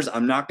Bowers.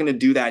 I'm not going to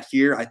do that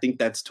here. I think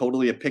that's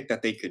totally a pick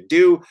that they could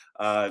do.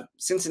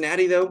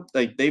 Cincinnati, though,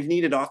 like they've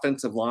needed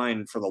offensive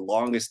line for the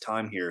longest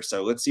time here.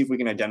 So let's see if we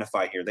can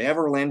identify here. They have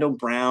Orlando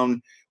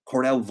Brown,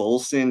 Cordell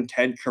Volson,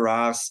 Ted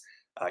Karras,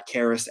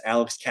 Karras,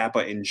 Alex Kappa,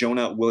 and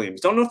Jonah Williams.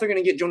 Don't know if they're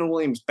going to get Jonah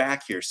Williams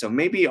back here. So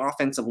maybe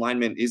offensive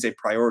lineman is a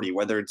priority,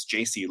 whether it's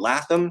J.C.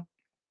 Latham.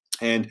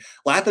 And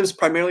Latham's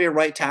primarily a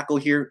right tackle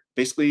here,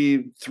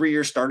 basically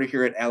 3-year starter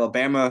here at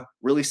Alabama,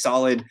 really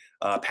solid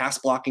pass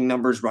blocking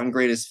numbers, run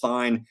grade is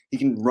fine. He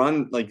can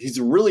run, like he's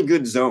a really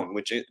good zone,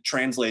 which it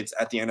translates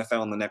at the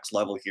NFL on the next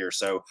level here.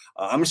 So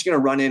I'm just going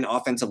to run in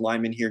offensive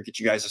lineman here, get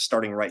you guys a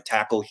starting right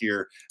tackle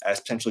here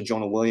as potentially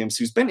Jonah Williams,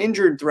 who's been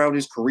injured throughout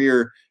his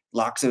career,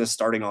 locks in a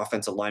starting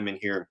offensive lineman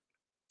here.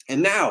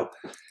 And now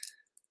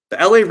the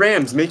LA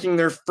Rams making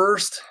their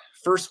first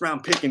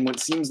round pick in what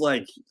seems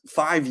like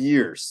 5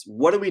 years.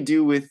 What do we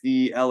do with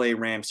the LA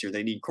Rams here?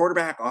 They need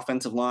quarterback,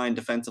 offensive line,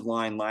 defensive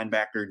line,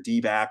 linebacker,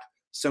 D-back,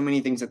 so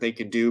many things that they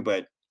could do.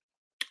 But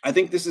I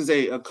think this is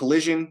a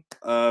collision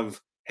of,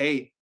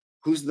 hey,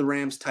 who's the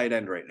Rams tight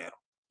end right now?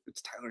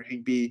 It's Tyler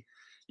Higbee.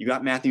 You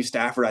got Matthew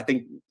Stafford. I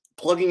think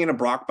plugging in a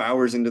Brock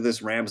Bowers into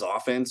this Rams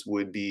offense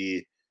would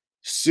be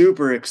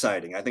super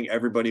exciting. I think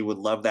everybody would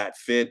love that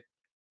fit.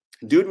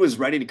 Dude was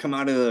ready to come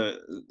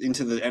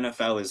into the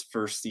NFL his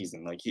first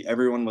season. Like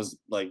everyone was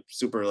like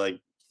super like,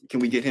 can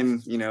we get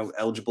him,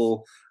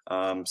 eligible?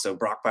 So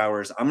Brock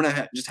Bowers, I'm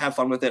gonna just have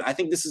fun with it. I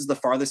think this is the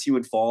farthest he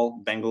would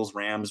fall, Bengals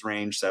Rams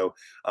range. So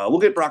we'll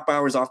get Brock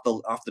Bowers off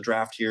the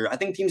draft here. I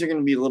think teams are going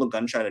to be a little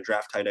gun shy to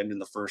draft tight end in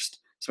the first,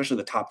 especially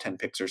the top 10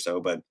 picks or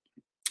so. But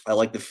I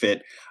like the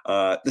fit.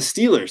 The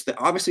Steelers, they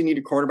obviously need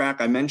a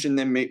quarterback. I mentioned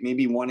them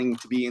maybe wanting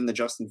to be in the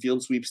Justin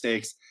Fields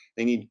sweepstakes.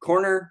 They need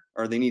corner,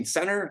 or they need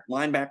center,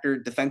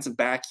 linebacker, defensive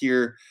back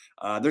here.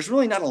 There's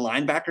really not a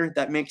linebacker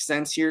that makes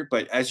sense here,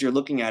 but as you're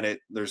looking at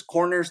it, there's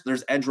corners,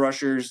 there's edge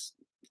rushers,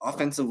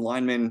 offensive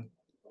linemen.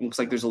 Looks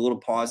like there's a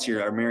little pause here.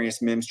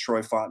 Armarius Mims,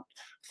 Troy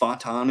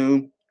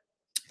Fautanu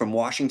from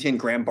Washington,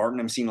 Graham Barton,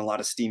 I'm seeing a lot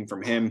of steam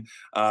from him.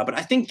 But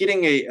I think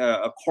getting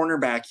a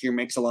cornerback here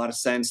makes a lot of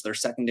sense. Their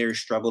secondary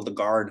struggled to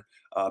guard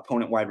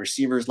opponent wide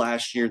receivers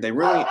last year. They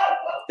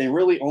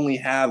really only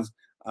have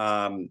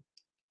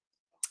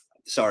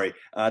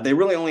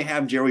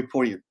Joey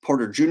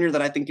Porter Jr.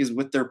 that I think is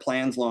with their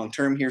plans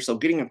long-term here. So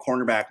getting a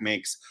cornerback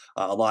makes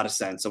a lot of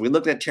sense. So we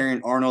looked at Terrion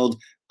Arnold.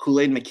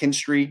 Kool-Aid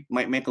McKinstry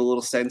might make a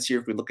little sense here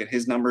if we look at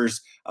his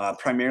numbers.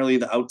 Primarily,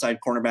 the outside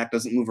cornerback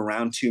doesn't move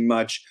around too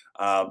much.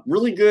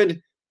 Really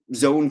good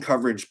zone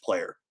coverage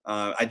player.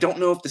 I don't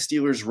know if the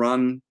Steelers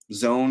run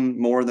zone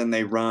more than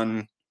they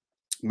run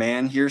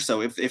man here.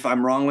 So if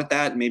I'm wrong with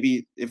that,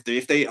 maybe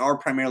if they are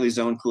primarily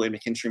zone, Kool-Aid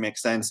McKinstry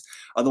makes sense.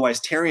 Otherwise,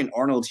 Terrion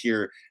Arnold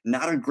here,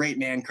 not a great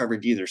man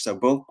coverage either. So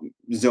both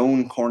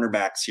zone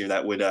cornerbacks here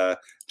that would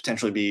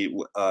potentially be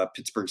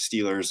Pittsburgh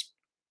Steelers.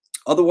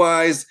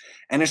 Otherwise,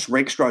 Ennis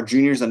Rakestraw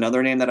Jr. is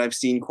another name that I've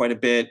seen quite a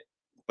bit.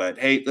 But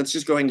hey, let's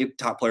just go ahead and get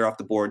the top player off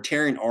the board.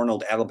 Terrion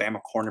Arnold,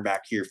 Alabama cornerback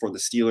here for the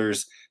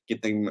Steelers.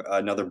 Get them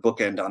another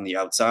bookend on the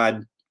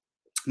outside.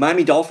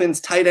 Miami Dolphins,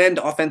 tight end,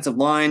 offensive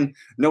line.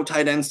 No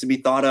tight ends to be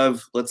thought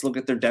of. Let's look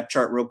at their depth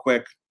chart real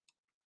quick.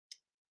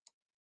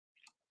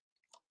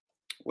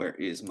 Where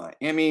is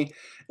Miami?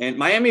 And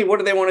Miami, what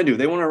do they want to do?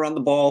 They want to run the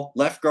ball,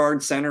 left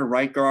guard, center,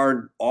 right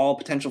guard, all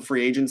potential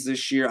free agents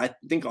this year. I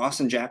think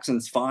Austin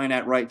Jackson's fine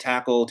at right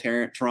tackle.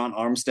 Teron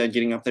Armstead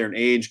getting up there in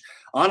age.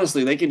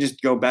 Honestly, they could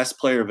just go best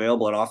player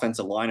available at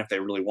offensive line if they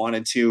really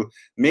wanted to.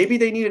 Maybe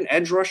they need an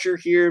edge rusher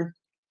here.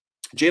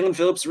 Jalen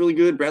Phillips really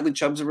good. Bradley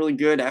Chubb's really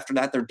good. After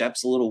that, their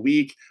depth's a little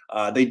weak.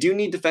 They do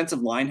need defensive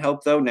line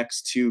help, though,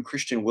 next to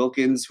Christian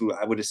Wilkins, who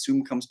I would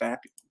assume comes back.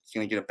 He's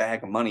going to get a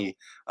bag of money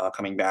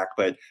coming back.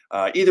 But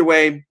either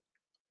way,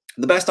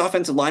 the best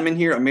offensive lineman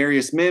here,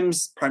 Amarius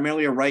Mims,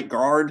 primarily a right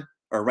guard,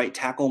 or right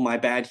tackle, my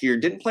bad here.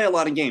 Didn't play a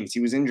lot of games. He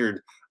was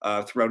injured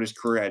throughout his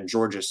career at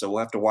Georgia, so we'll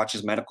have to watch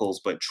his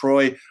medicals. But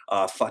Troy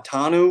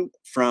Fautanu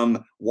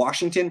from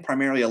Washington,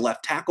 primarily a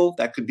left tackle.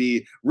 That could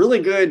be really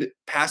good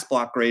pass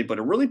block grade, but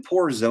a really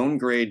poor zone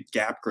grade,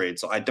 gap grade.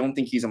 So I don't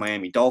think he's a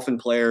Miami Dolphin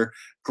player.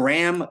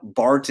 Graham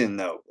Barton,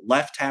 though,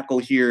 left tackle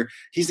here.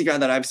 He's the guy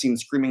that I've seen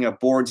screaming up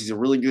boards. He's a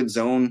really good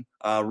zone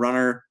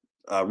runner.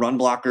 Run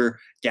blocker,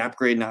 gap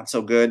grade, not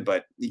so good,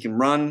 but he can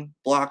run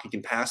block, he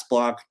can pass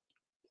block.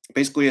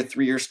 Basically a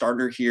 3-year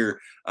starter here.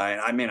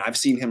 I've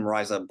seen him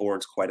rise up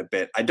boards quite a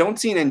bit. I don't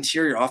see an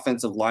interior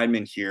offensive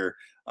lineman here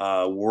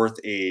worth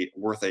a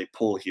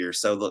pull here.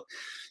 So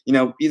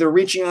either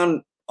reaching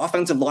on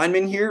offensive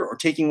lineman here or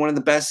taking one of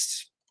the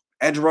best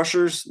edge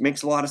rushers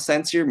makes a lot of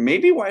sense here.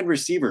 Maybe wide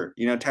receiver.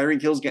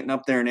 Tyreek Hill's getting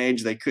up there in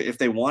age. They could, if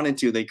they wanted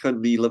to, they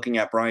could be looking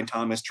at Brian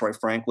Thomas, Troy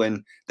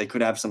Franklin. They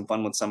could have some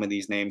fun with some of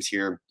these names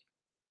here.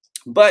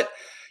 But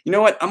you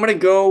know what? I'm gonna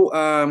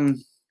go.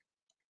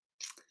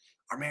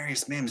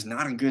 Armarius Mims,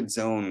 not a good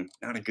zone.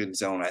 Not a good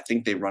zone. I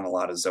think they run a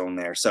lot of zone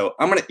there. So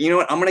I'm gonna, you know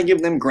what? I'm gonna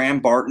give them Graham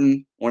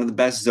Barton, one of the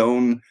best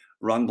zone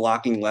run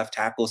blocking left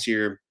tackles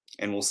here,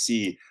 and we'll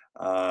see.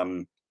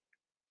 Um,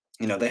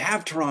 they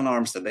have Teron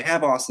Armstead, they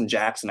have Austin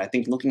Jackson. I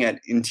think looking at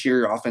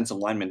interior offensive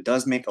linemen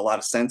does make a lot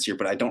of sense here,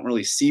 but I don't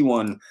really see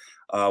one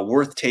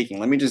worth taking.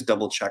 Let me just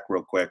double check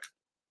real quick.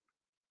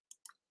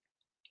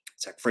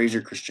 Zach Frazier,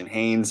 Christian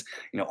Haynes,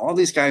 all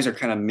these guys are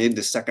kind of mid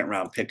to second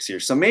round picks here.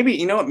 So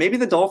maybe, maybe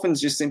the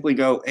Dolphins just simply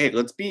go, hey,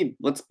 let's be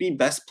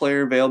best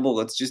player available.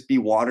 Let's just be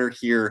water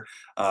here.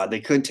 They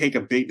could take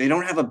they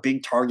don't have a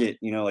big target,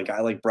 a guy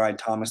like Brian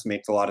Thomas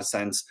makes a lot of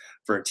sense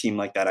for a team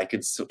like that. I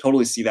could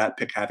totally see that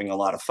pick having a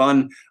lot of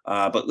fun.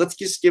 But let's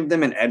just give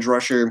them an edge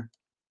rusher.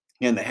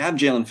 And they have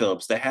Jalen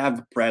Phillips. They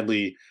have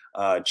Bradley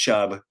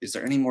Chubb. Is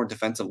there any more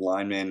defensive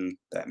linemen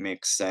that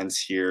makes sense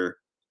here?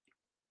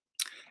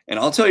 And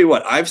I'll tell you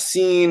what, I've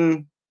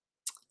seen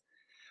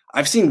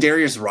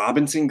Darius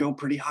Robinson go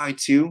pretty high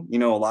too. A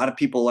lot of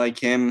people like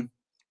him.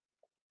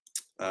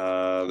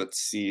 Let's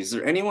see. Is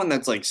there anyone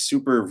that's like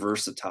super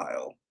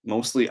versatile?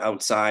 Mostly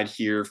outside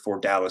here for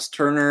Dallas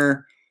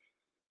Turner,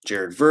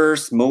 Jared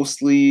Verse,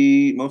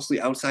 mostly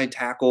outside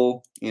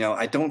tackle.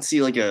 I don't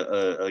see like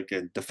a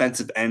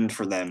defensive end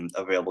for them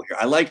available here.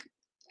 I like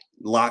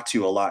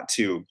Latu a lot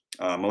too,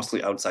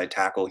 mostly outside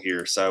tackle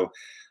here. So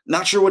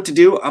not sure what to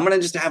do. I'm going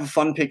to just have a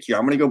fun pick here.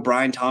 I'm going to go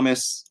Brian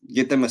Thomas,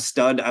 get them a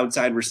stud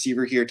outside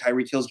receiver here.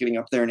 Tyreek Hill's getting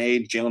up there in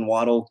age. Jalen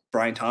Waddle,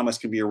 Brian Thomas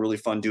could be a really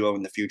fun duo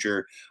in the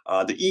future.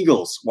 The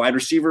Eagles, wide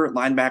receiver,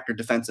 linebacker,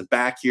 defensive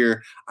back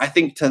here. I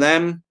think to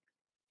them,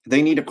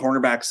 they need a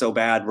cornerback so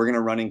bad. We're going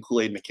to run in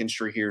Kool-Aid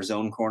McKinstry here,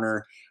 zone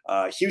corner.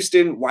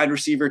 Houston, wide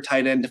receiver,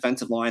 tight end,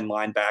 defensive line,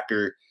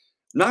 linebacker.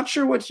 Not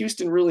sure what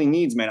Houston really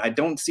needs, man. I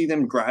don't see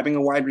them grabbing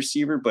a wide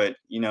receiver, but,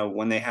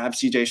 when they have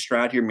CJ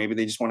Stroud here, maybe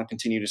they just want to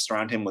continue to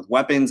surround him with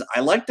weapons.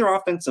 I like their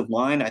offensive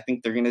line. I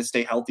think they're going to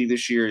stay healthy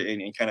this year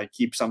and kind of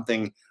keep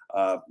something,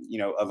 of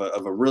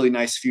a really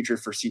nice future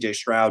for CJ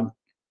Stroud.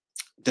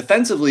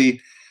 Defensively,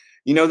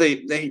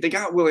 they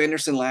got Will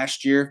Anderson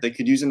last year. They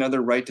could use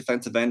another right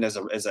defensive end as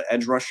an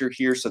edge rusher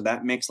here, so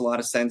that makes a lot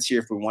of sense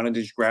here. If we wanted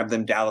to just grab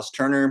them, Dallas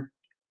Turner,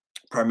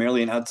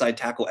 primarily an outside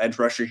tackle edge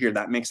rusher here.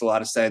 That makes a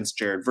lot of sense.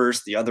 Jared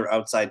Verse, the other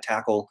outside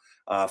tackle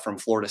from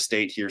Florida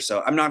State here.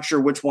 So I'm not sure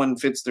which one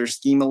fits their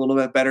scheme a little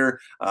bit better,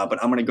 but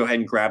I'm going to go ahead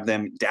and grab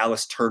them.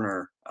 Dallas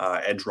Turner,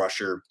 edge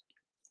rusher.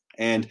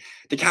 And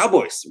the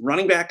Cowboys,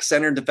 running back,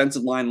 center,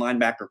 defensive line,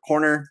 linebacker,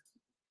 corner.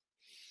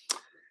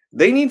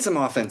 They need some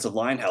offensive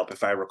line help,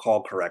 if I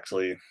recall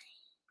correctly.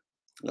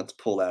 Let's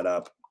pull that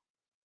up.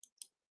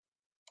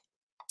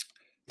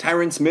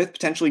 Tyron Smith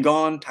potentially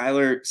gone.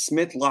 Tyler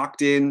Smith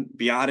locked in.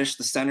 Biotish,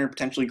 the center,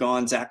 potentially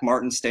gone. Zach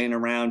Martin staying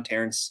around.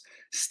 Terrence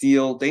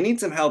Steele. They need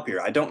some help here.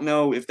 I don't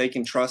know if they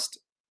can trust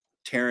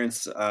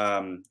Terrence.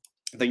 If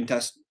they can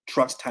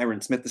trust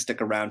Tyron Smith to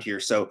stick around here.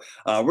 So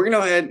we're going to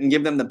go ahead and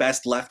give them the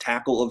best left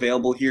tackle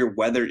available here,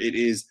 whether it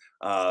is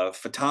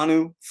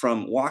Fatanu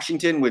from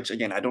Washington, which,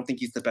 again, I don't think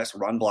he's the best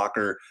run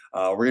blocker.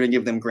 We're going to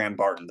give them Graham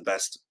Barton, the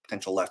best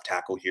potential left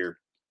tackle here.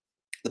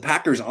 The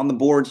Packers on the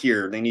board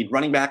here. They need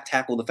running back,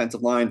 tackle,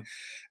 defensive line,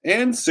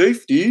 and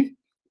safety.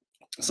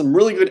 Some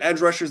really good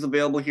edge rushers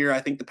available here. I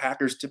think the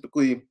Packers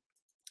typically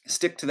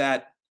stick to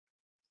that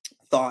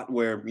thought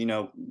where,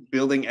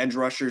 building edge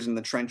rushers in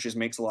the trenches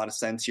makes a lot of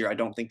sense here. I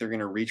don't think they're going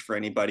to reach for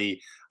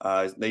anybody.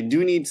 They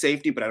do need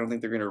safety, but I don't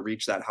think they're going to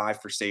reach that high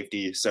for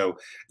safety. So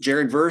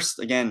Jared Verse,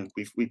 again,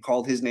 we've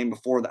called his name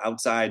before, the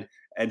outside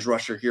edge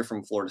rusher here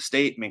from Florida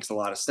State. Makes a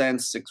lot of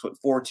sense. 6'4",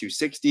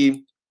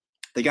 260.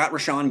 They got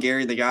Rashawn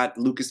Gary. They got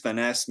Lucas Van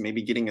Ness.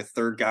 Maybe getting a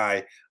third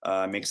guy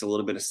makes a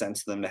little bit of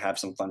sense to them to have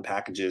some fun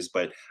packages.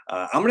 But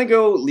I'm going to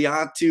go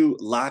Laiatu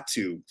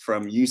Latu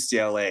from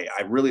UCLA.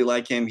 I really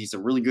like him. He's a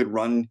really good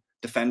run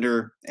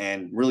defender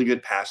and really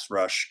good pass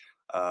rush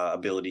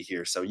ability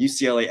here. So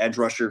UCLA edge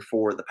rusher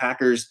for the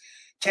Packers.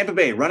 Tampa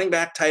Bay, running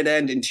back, tight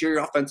end, interior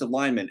offensive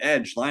lineman,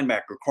 edge,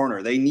 linebacker,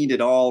 corner. They need it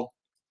all.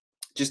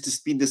 Just to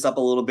speed this up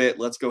a little bit,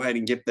 let's go ahead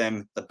and give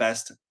them the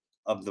best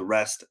of the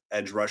rest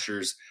edge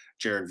rushers.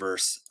 Jared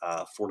Verse,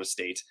 Florida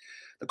State.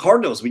 The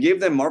Cardinals, we gave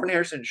them Marvin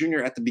Harrison Jr.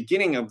 at the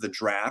beginning of the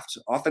draft.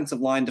 Offensive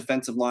line,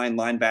 defensive line,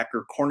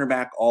 linebacker,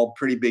 cornerback, all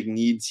pretty big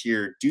needs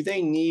here.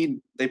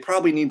 They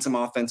probably need some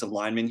offensive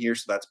linemen here,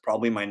 so that's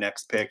probably my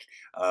next pick.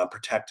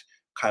 Protect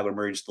Kyler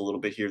Murray just a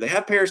little bit here. They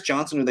have Paris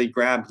Johnson, who they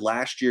grabbed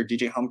last year.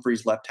 DJ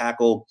Humphries, left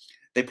tackle.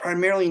 They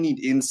primarily need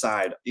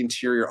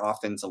interior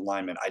offensive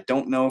linemen. I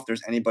don't know if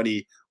there's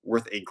anybody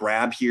worth a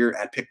grab here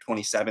at pick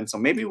 27. So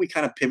maybe we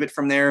kind of pivot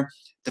from there.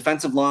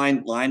 Defensive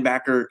line,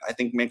 linebacker, I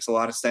think makes a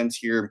lot of sense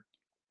here.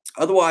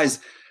 Otherwise,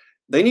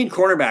 they need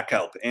cornerback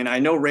help. And I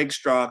know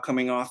Rakestraw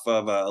coming off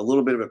of a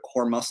little bit of a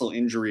core muscle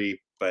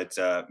injury, but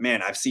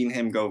man, I've seen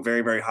him go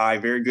very, very high,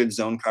 very good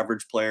zone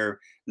coverage player.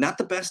 Not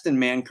the best in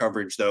man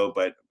coverage though,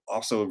 but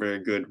also a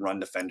very good run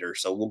defender.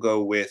 So we'll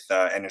go with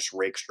Ennis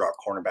Rakestraw,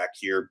 cornerback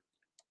here.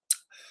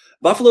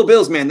 Buffalo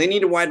Bills, man, they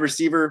need a wide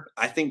receiver.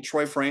 I think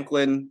Troy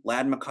Franklin,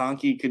 Lad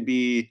McConkey could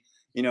be,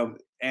 you know,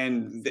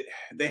 and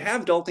they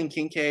have Dalton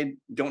Kincaid.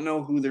 Don't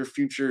know who their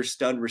future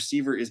stud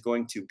receiver is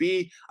going to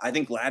be. I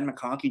think Lad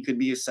McConkey could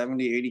be a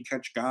 70, 80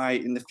 catch guy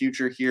in the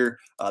future here.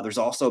 There's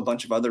also a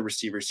bunch of other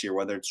receivers here,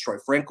 whether it's Troy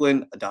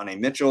Franklin, Adonai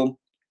Mitchell.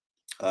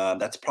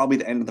 That's probably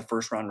the end of the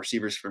first round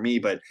receivers for me,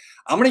 but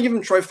I'm going to give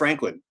him Troy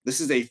Franklin.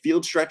 This is a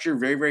field stretcher,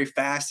 very, very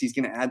fast. He's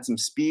going to add some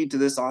speed to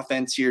this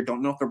offense here.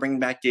 Don't know if they're bringing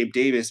back Gabe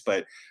Davis,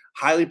 but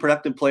highly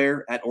productive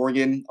player at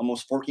Oregon,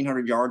 almost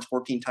 1,400 yards,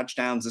 14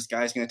 touchdowns. This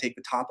guy's going to take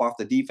the top off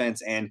the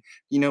defense, and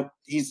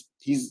he's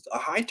a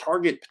high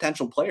target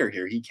potential player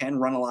here. He can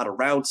run a lot of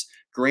routes.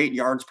 Great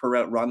yards per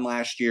route run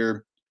last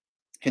year.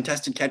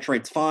 Contested catch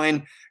rate's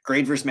fine.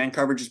 Grade versus man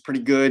coverage is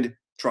pretty good.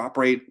 Drop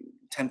rate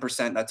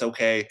 10%, that's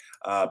okay.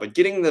 But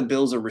getting the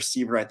Bills a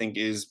receiver, I think,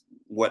 is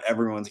what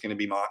everyone's going to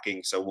be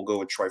mocking. So we'll go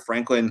with Troy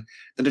Franklin.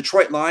 The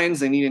Detroit Lions,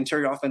 they need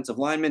interior offensive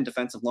lineman,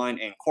 defensive line,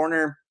 and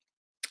corner.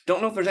 Don't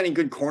know if there's any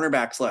good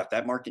cornerbacks left.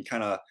 That market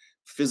kind of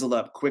fizzled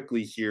up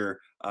quickly here.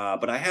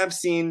 But I have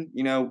seen,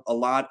 a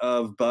lot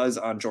of buzz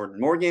on Jordan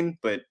Morgan,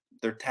 but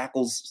their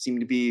tackles seem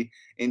to be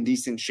in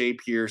decent shape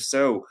here.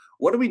 So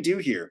what do we do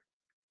here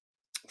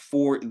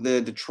for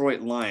the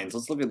Detroit Lions?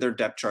 Let's look at their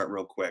depth chart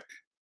real quick.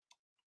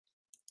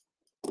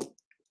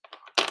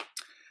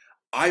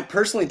 I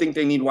personally think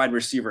they need wide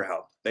receiver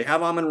help. They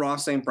have Amon-Ra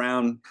St.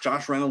 Brown.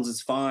 Josh Reynolds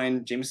is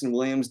fine. Jameson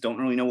Williams, don't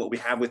really know what we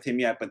have with him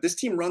yet, but this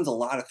team runs a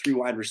lot of 3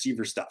 wide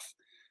receiver stuff.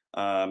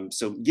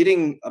 So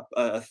getting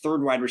a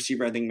third wide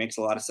receiver, I think, makes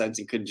a lot of sense.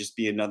 It could just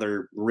be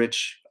another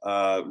rich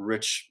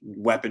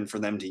weapon for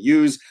them to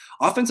use.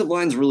 Offensive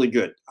line's really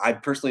good. I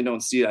personally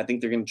don't see it. I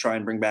think they're going to try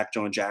and bring back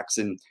Jonah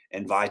Jackson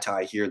and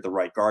Vaitai here at the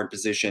right guard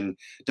position.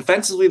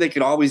 Defensively, they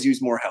could always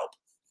use more help.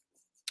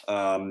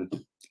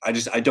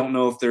 I don't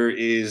know if there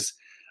is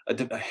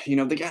they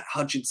got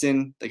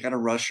Hutchinson, they got a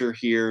rusher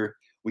here.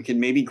 We can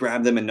maybe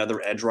grab them another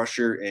edge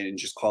rusher and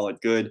just call it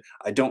good.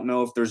 I don't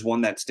know if there's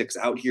one that sticks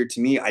out here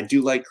to me. I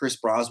do like Chris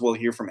Broswell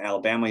here from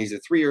Alabama. He's a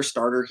 3-year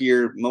starter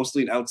here,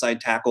 mostly an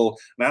outside tackle.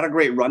 Not a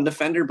great run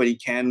defender, but he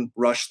can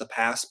rush the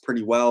pass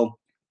pretty well.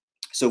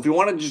 So if we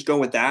want to just go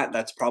with that,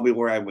 that's probably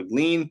where I would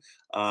lean.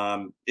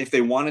 If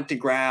they wanted to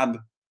grab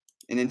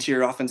an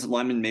interior offensive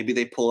lineman, maybe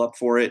they pull up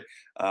for it.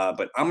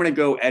 But I'm going to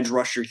go edge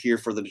rusher here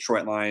for the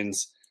Detroit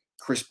Lions,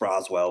 Chris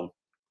Broswell.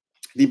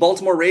 The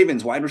Baltimore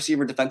Ravens, wide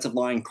receiver, defensive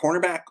line,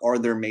 cornerback are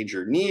their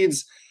major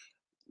needs.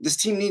 This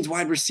team needs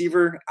wide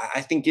receiver.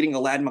 I think getting a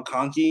Lad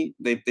McConkey,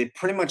 they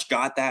pretty much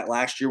got that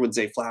last year with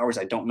Zay Flowers.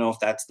 I don't know if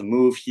that's the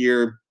move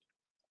here.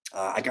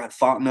 I got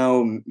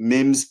Fontenot,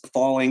 Mims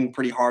falling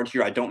pretty hard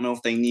here. I don't know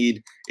if they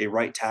need a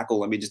right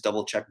tackle. Let me just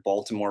double check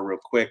Baltimore real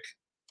quick.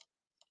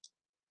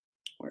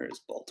 Where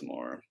is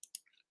Baltimore?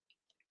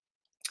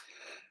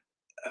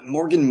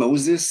 Morgan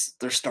Moses,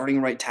 their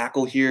starting right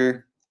tackle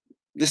here.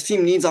 This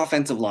team needs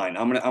offensive line.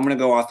 I'm gonna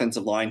go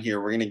offensive line here.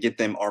 We're gonna get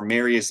them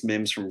Armarius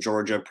Mims from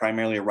Georgia,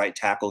 primarily a right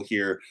tackle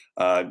here.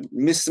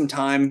 Missed some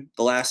time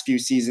the last few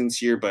seasons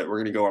here, but we're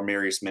gonna go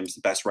Armarius Mims,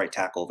 the best right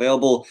tackle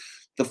available.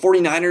 The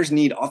 49ers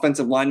need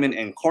offensive lineman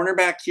and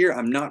cornerback here.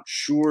 I'm not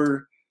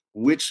sure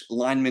which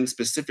lineman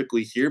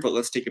specifically here, but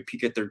let's take a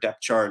peek at their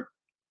depth chart.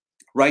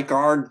 Right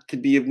guard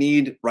could be of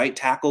need. Right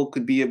tackle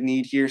could be of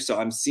need here. So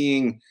I'm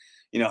seeing,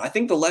 I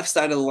think the left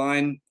side of the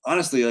line,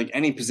 honestly, like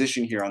any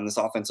position here on this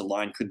offensive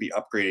line could be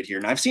upgraded here.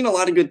 And I've seen a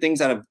lot of good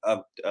things out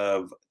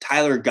of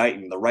Tyler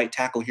Guyton, the right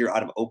tackle here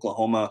out of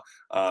Oklahoma,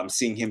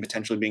 seeing him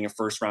potentially being a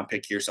first-round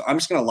pick here. So I'm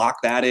just going to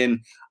lock that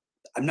in.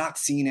 I'm not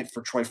seeing it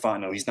for Troy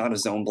Fontenot. He's not a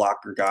zone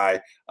blocker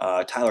guy.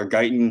 Tyler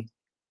Guyton,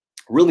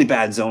 really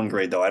bad zone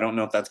grade, though. I don't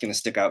know if that's going to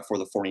stick out for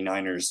the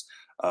 49ers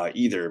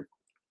either.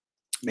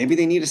 Maybe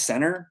they need a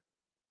center.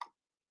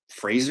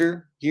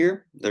 Fraser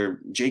here. They're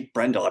Jake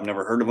Brendel. I've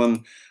never heard of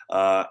him.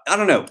 I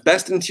don't know.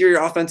 Best interior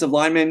offensive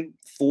lineman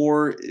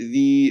for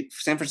the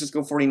San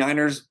Francisco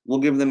 49ers. We'll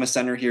give them a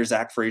center here,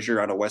 Zach Frazier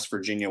out of West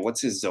Virginia.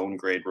 What's his zone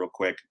grade real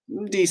quick?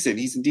 Decent.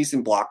 He's a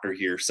decent blocker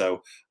here.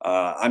 So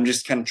I'm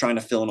just kind of trying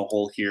to fill in a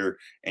hole here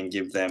and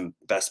give them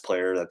the best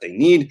player that they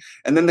need.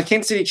 And then the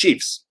Kansas City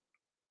Chiefs.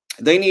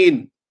 They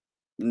need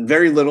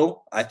very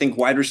little. I think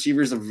wide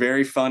receiver is a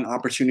very fun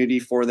opportunity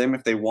for them.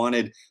 If they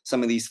wanted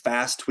some of these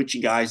fast, twitchy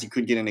guys, you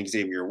could get an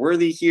Xavier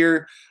Worthy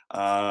here.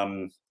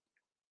 Jalen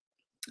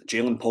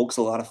Polk's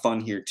a lot of fun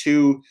here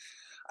too.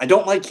 I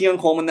don't like Keon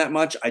Coleman that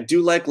much. I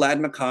do like Lad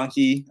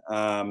McConkey.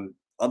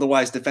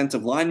 Otherwise,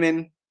 defensive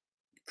lineman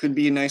could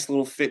be a nice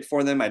little fit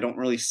for them. I don't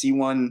really see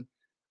one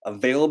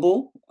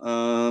available.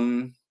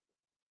 Kind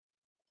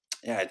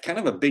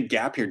of a big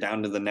gap here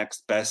down to the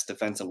next best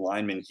defensive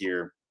lineman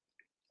here,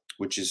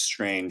 which is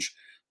strange.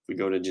 If we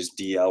go to just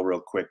DL real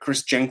quick,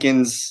 Chris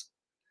Jenkins,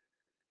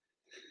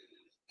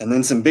 and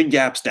then some big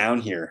gaps down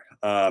here.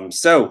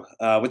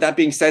 With that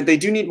being said, they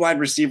do need wide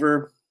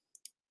receiver.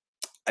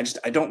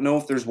 I don't know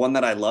if there's one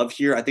that I love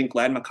here. I think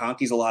Lad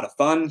McConkey's a lot of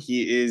fun.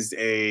 He is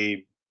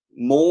a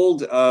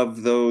mold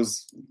of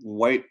those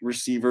white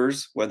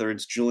receivers, whether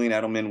it's Julian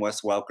Edelman,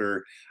 Wes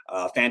Welker,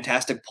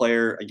 fantastic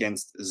player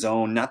against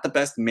zone, not the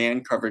best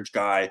man coverage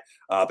guy,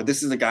 but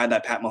this is a guy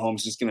that Pat Mahomes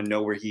is just going to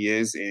know where he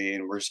is,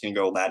 and we're just going to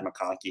go Ladd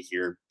McConkey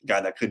here, a guy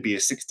that could be a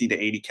 60 to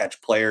 80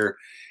 catch player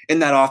in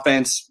that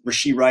offense.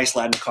 Rashee Rice,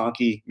 Ladd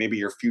McConkey, maybe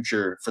your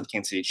future for the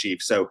Kansas City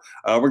Chiefs. So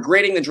we're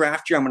grading the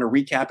draft here. I'm going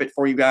to recap it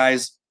for you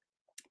guys.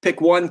 Pick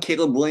 1,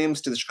 Caleb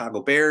Williams to the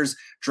Chicago Bears.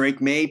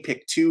 Drake May,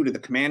 pick 2 to the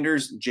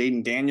Commanders.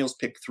 Jaden Daniels,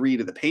 pick 3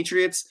 to the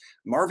Patriots.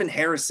 Marvin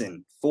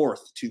Harrison,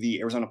 4th to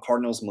the Arizona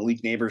Cardinals.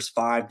 Malik Neighbors,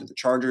 5 to the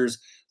Chargers.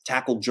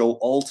 Tackle Joe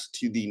Alt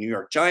to the New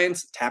York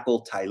Giants.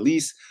 Tackle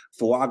Tylese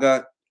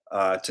Fuaga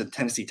to the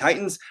Tennessee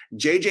Titans.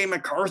 J.J.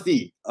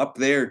 McCarthy up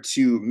there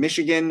to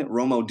Michigan.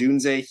 Romo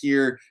Dunze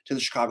here to the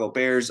Chicago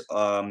Bears.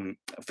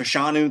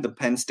 Fashanu, the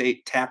Penn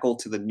State tackle,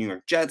 to the New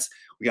York Jets.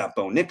 We got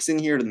Bo Nixon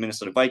here to the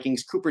Minnesota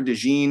Vikings. Cooper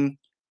DeJean,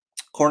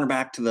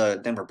 cornerback, to the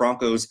Denver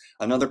Broncos.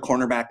 Another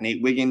cornerback,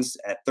 Nate Wiggins,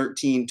 at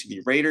 13 to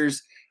the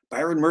Raiders.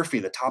 Byron Murphy,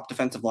 the top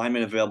defensive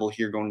lineman available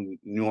here, going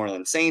to New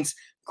Orleans Saints.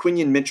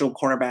 Quinion Mitchell,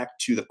 cornerback,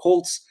 to the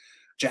Colts.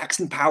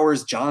 Jackson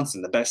Powers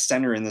Johnson, the best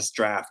center in this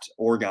draft,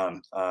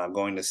 Oregon,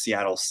 going to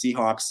Seattle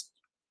Seahawks.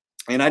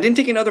 And I didn't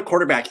take another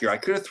quarterback here. I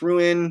could have threw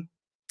in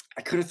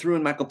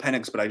Michael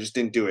Penix, but I just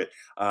didn't do it.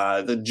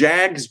 The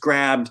Jags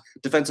grabbed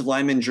defensive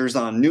lineman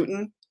Jerzon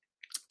Newton.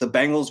 The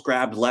Bengals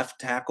grabbed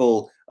left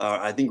tackle,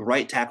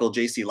 right tackle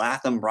J.C.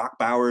 Latham. Brock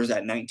Bowers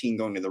at 19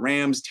 going to the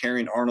Rams.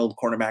 Terrion Arnold,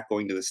 cornerback,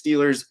 going to the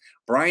Steelers.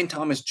 Brian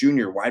Thomas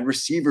Jr., wide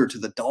receiver, to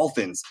the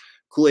Dolphins.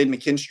 Kool-Aid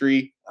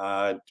McKinstry,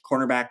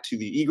 cornerback, to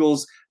the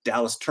Eagles.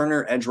 Dallas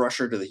Turner, edge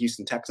rusher, to the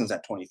Houston Texans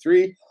at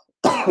 23.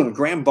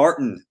 Graham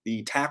Barton,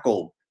 the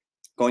tackle,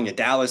 going to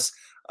Dallas.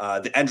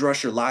 The edge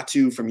rusher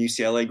Latu from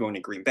UCLA going to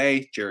Green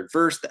Bay. Jared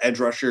Verse, the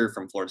edge rusher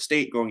from Florida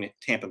State, going to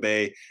Tampa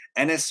Bay.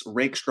 Ennis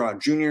Rakestraw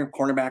Jr.,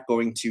 cornerback,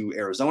 going to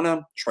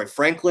Arizona. Troy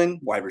Franklin,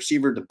 wide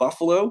receiver, to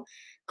Buffalo.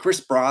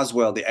 Chris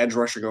Broswell, the edge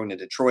rusher, going to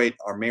Detroit.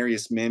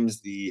 Armarius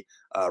Mims, the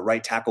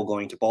right tackle,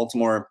 going to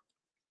Baltimore.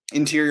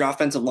 Interior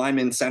offensive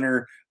lineman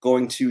center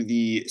going to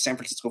the San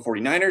Francisco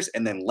 49ers.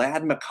 And then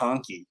Ladd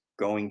McConkey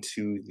going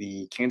to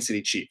the Kansas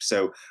City Chiefs.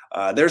 So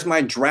there's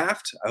my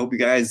draft. I hope you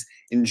guys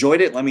enjoyed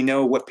it. Let me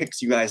know what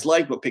picks you guys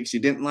liked, what picks you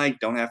didn't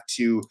like. Don't have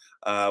to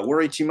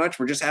worry too much.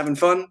 We're just having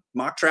fun,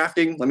 mock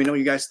drafting. Let me know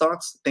your guys'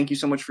 thoughts. Thank you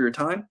so much for your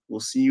time.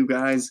 We'll see you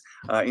guys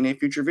in a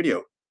future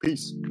video.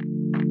 Peace.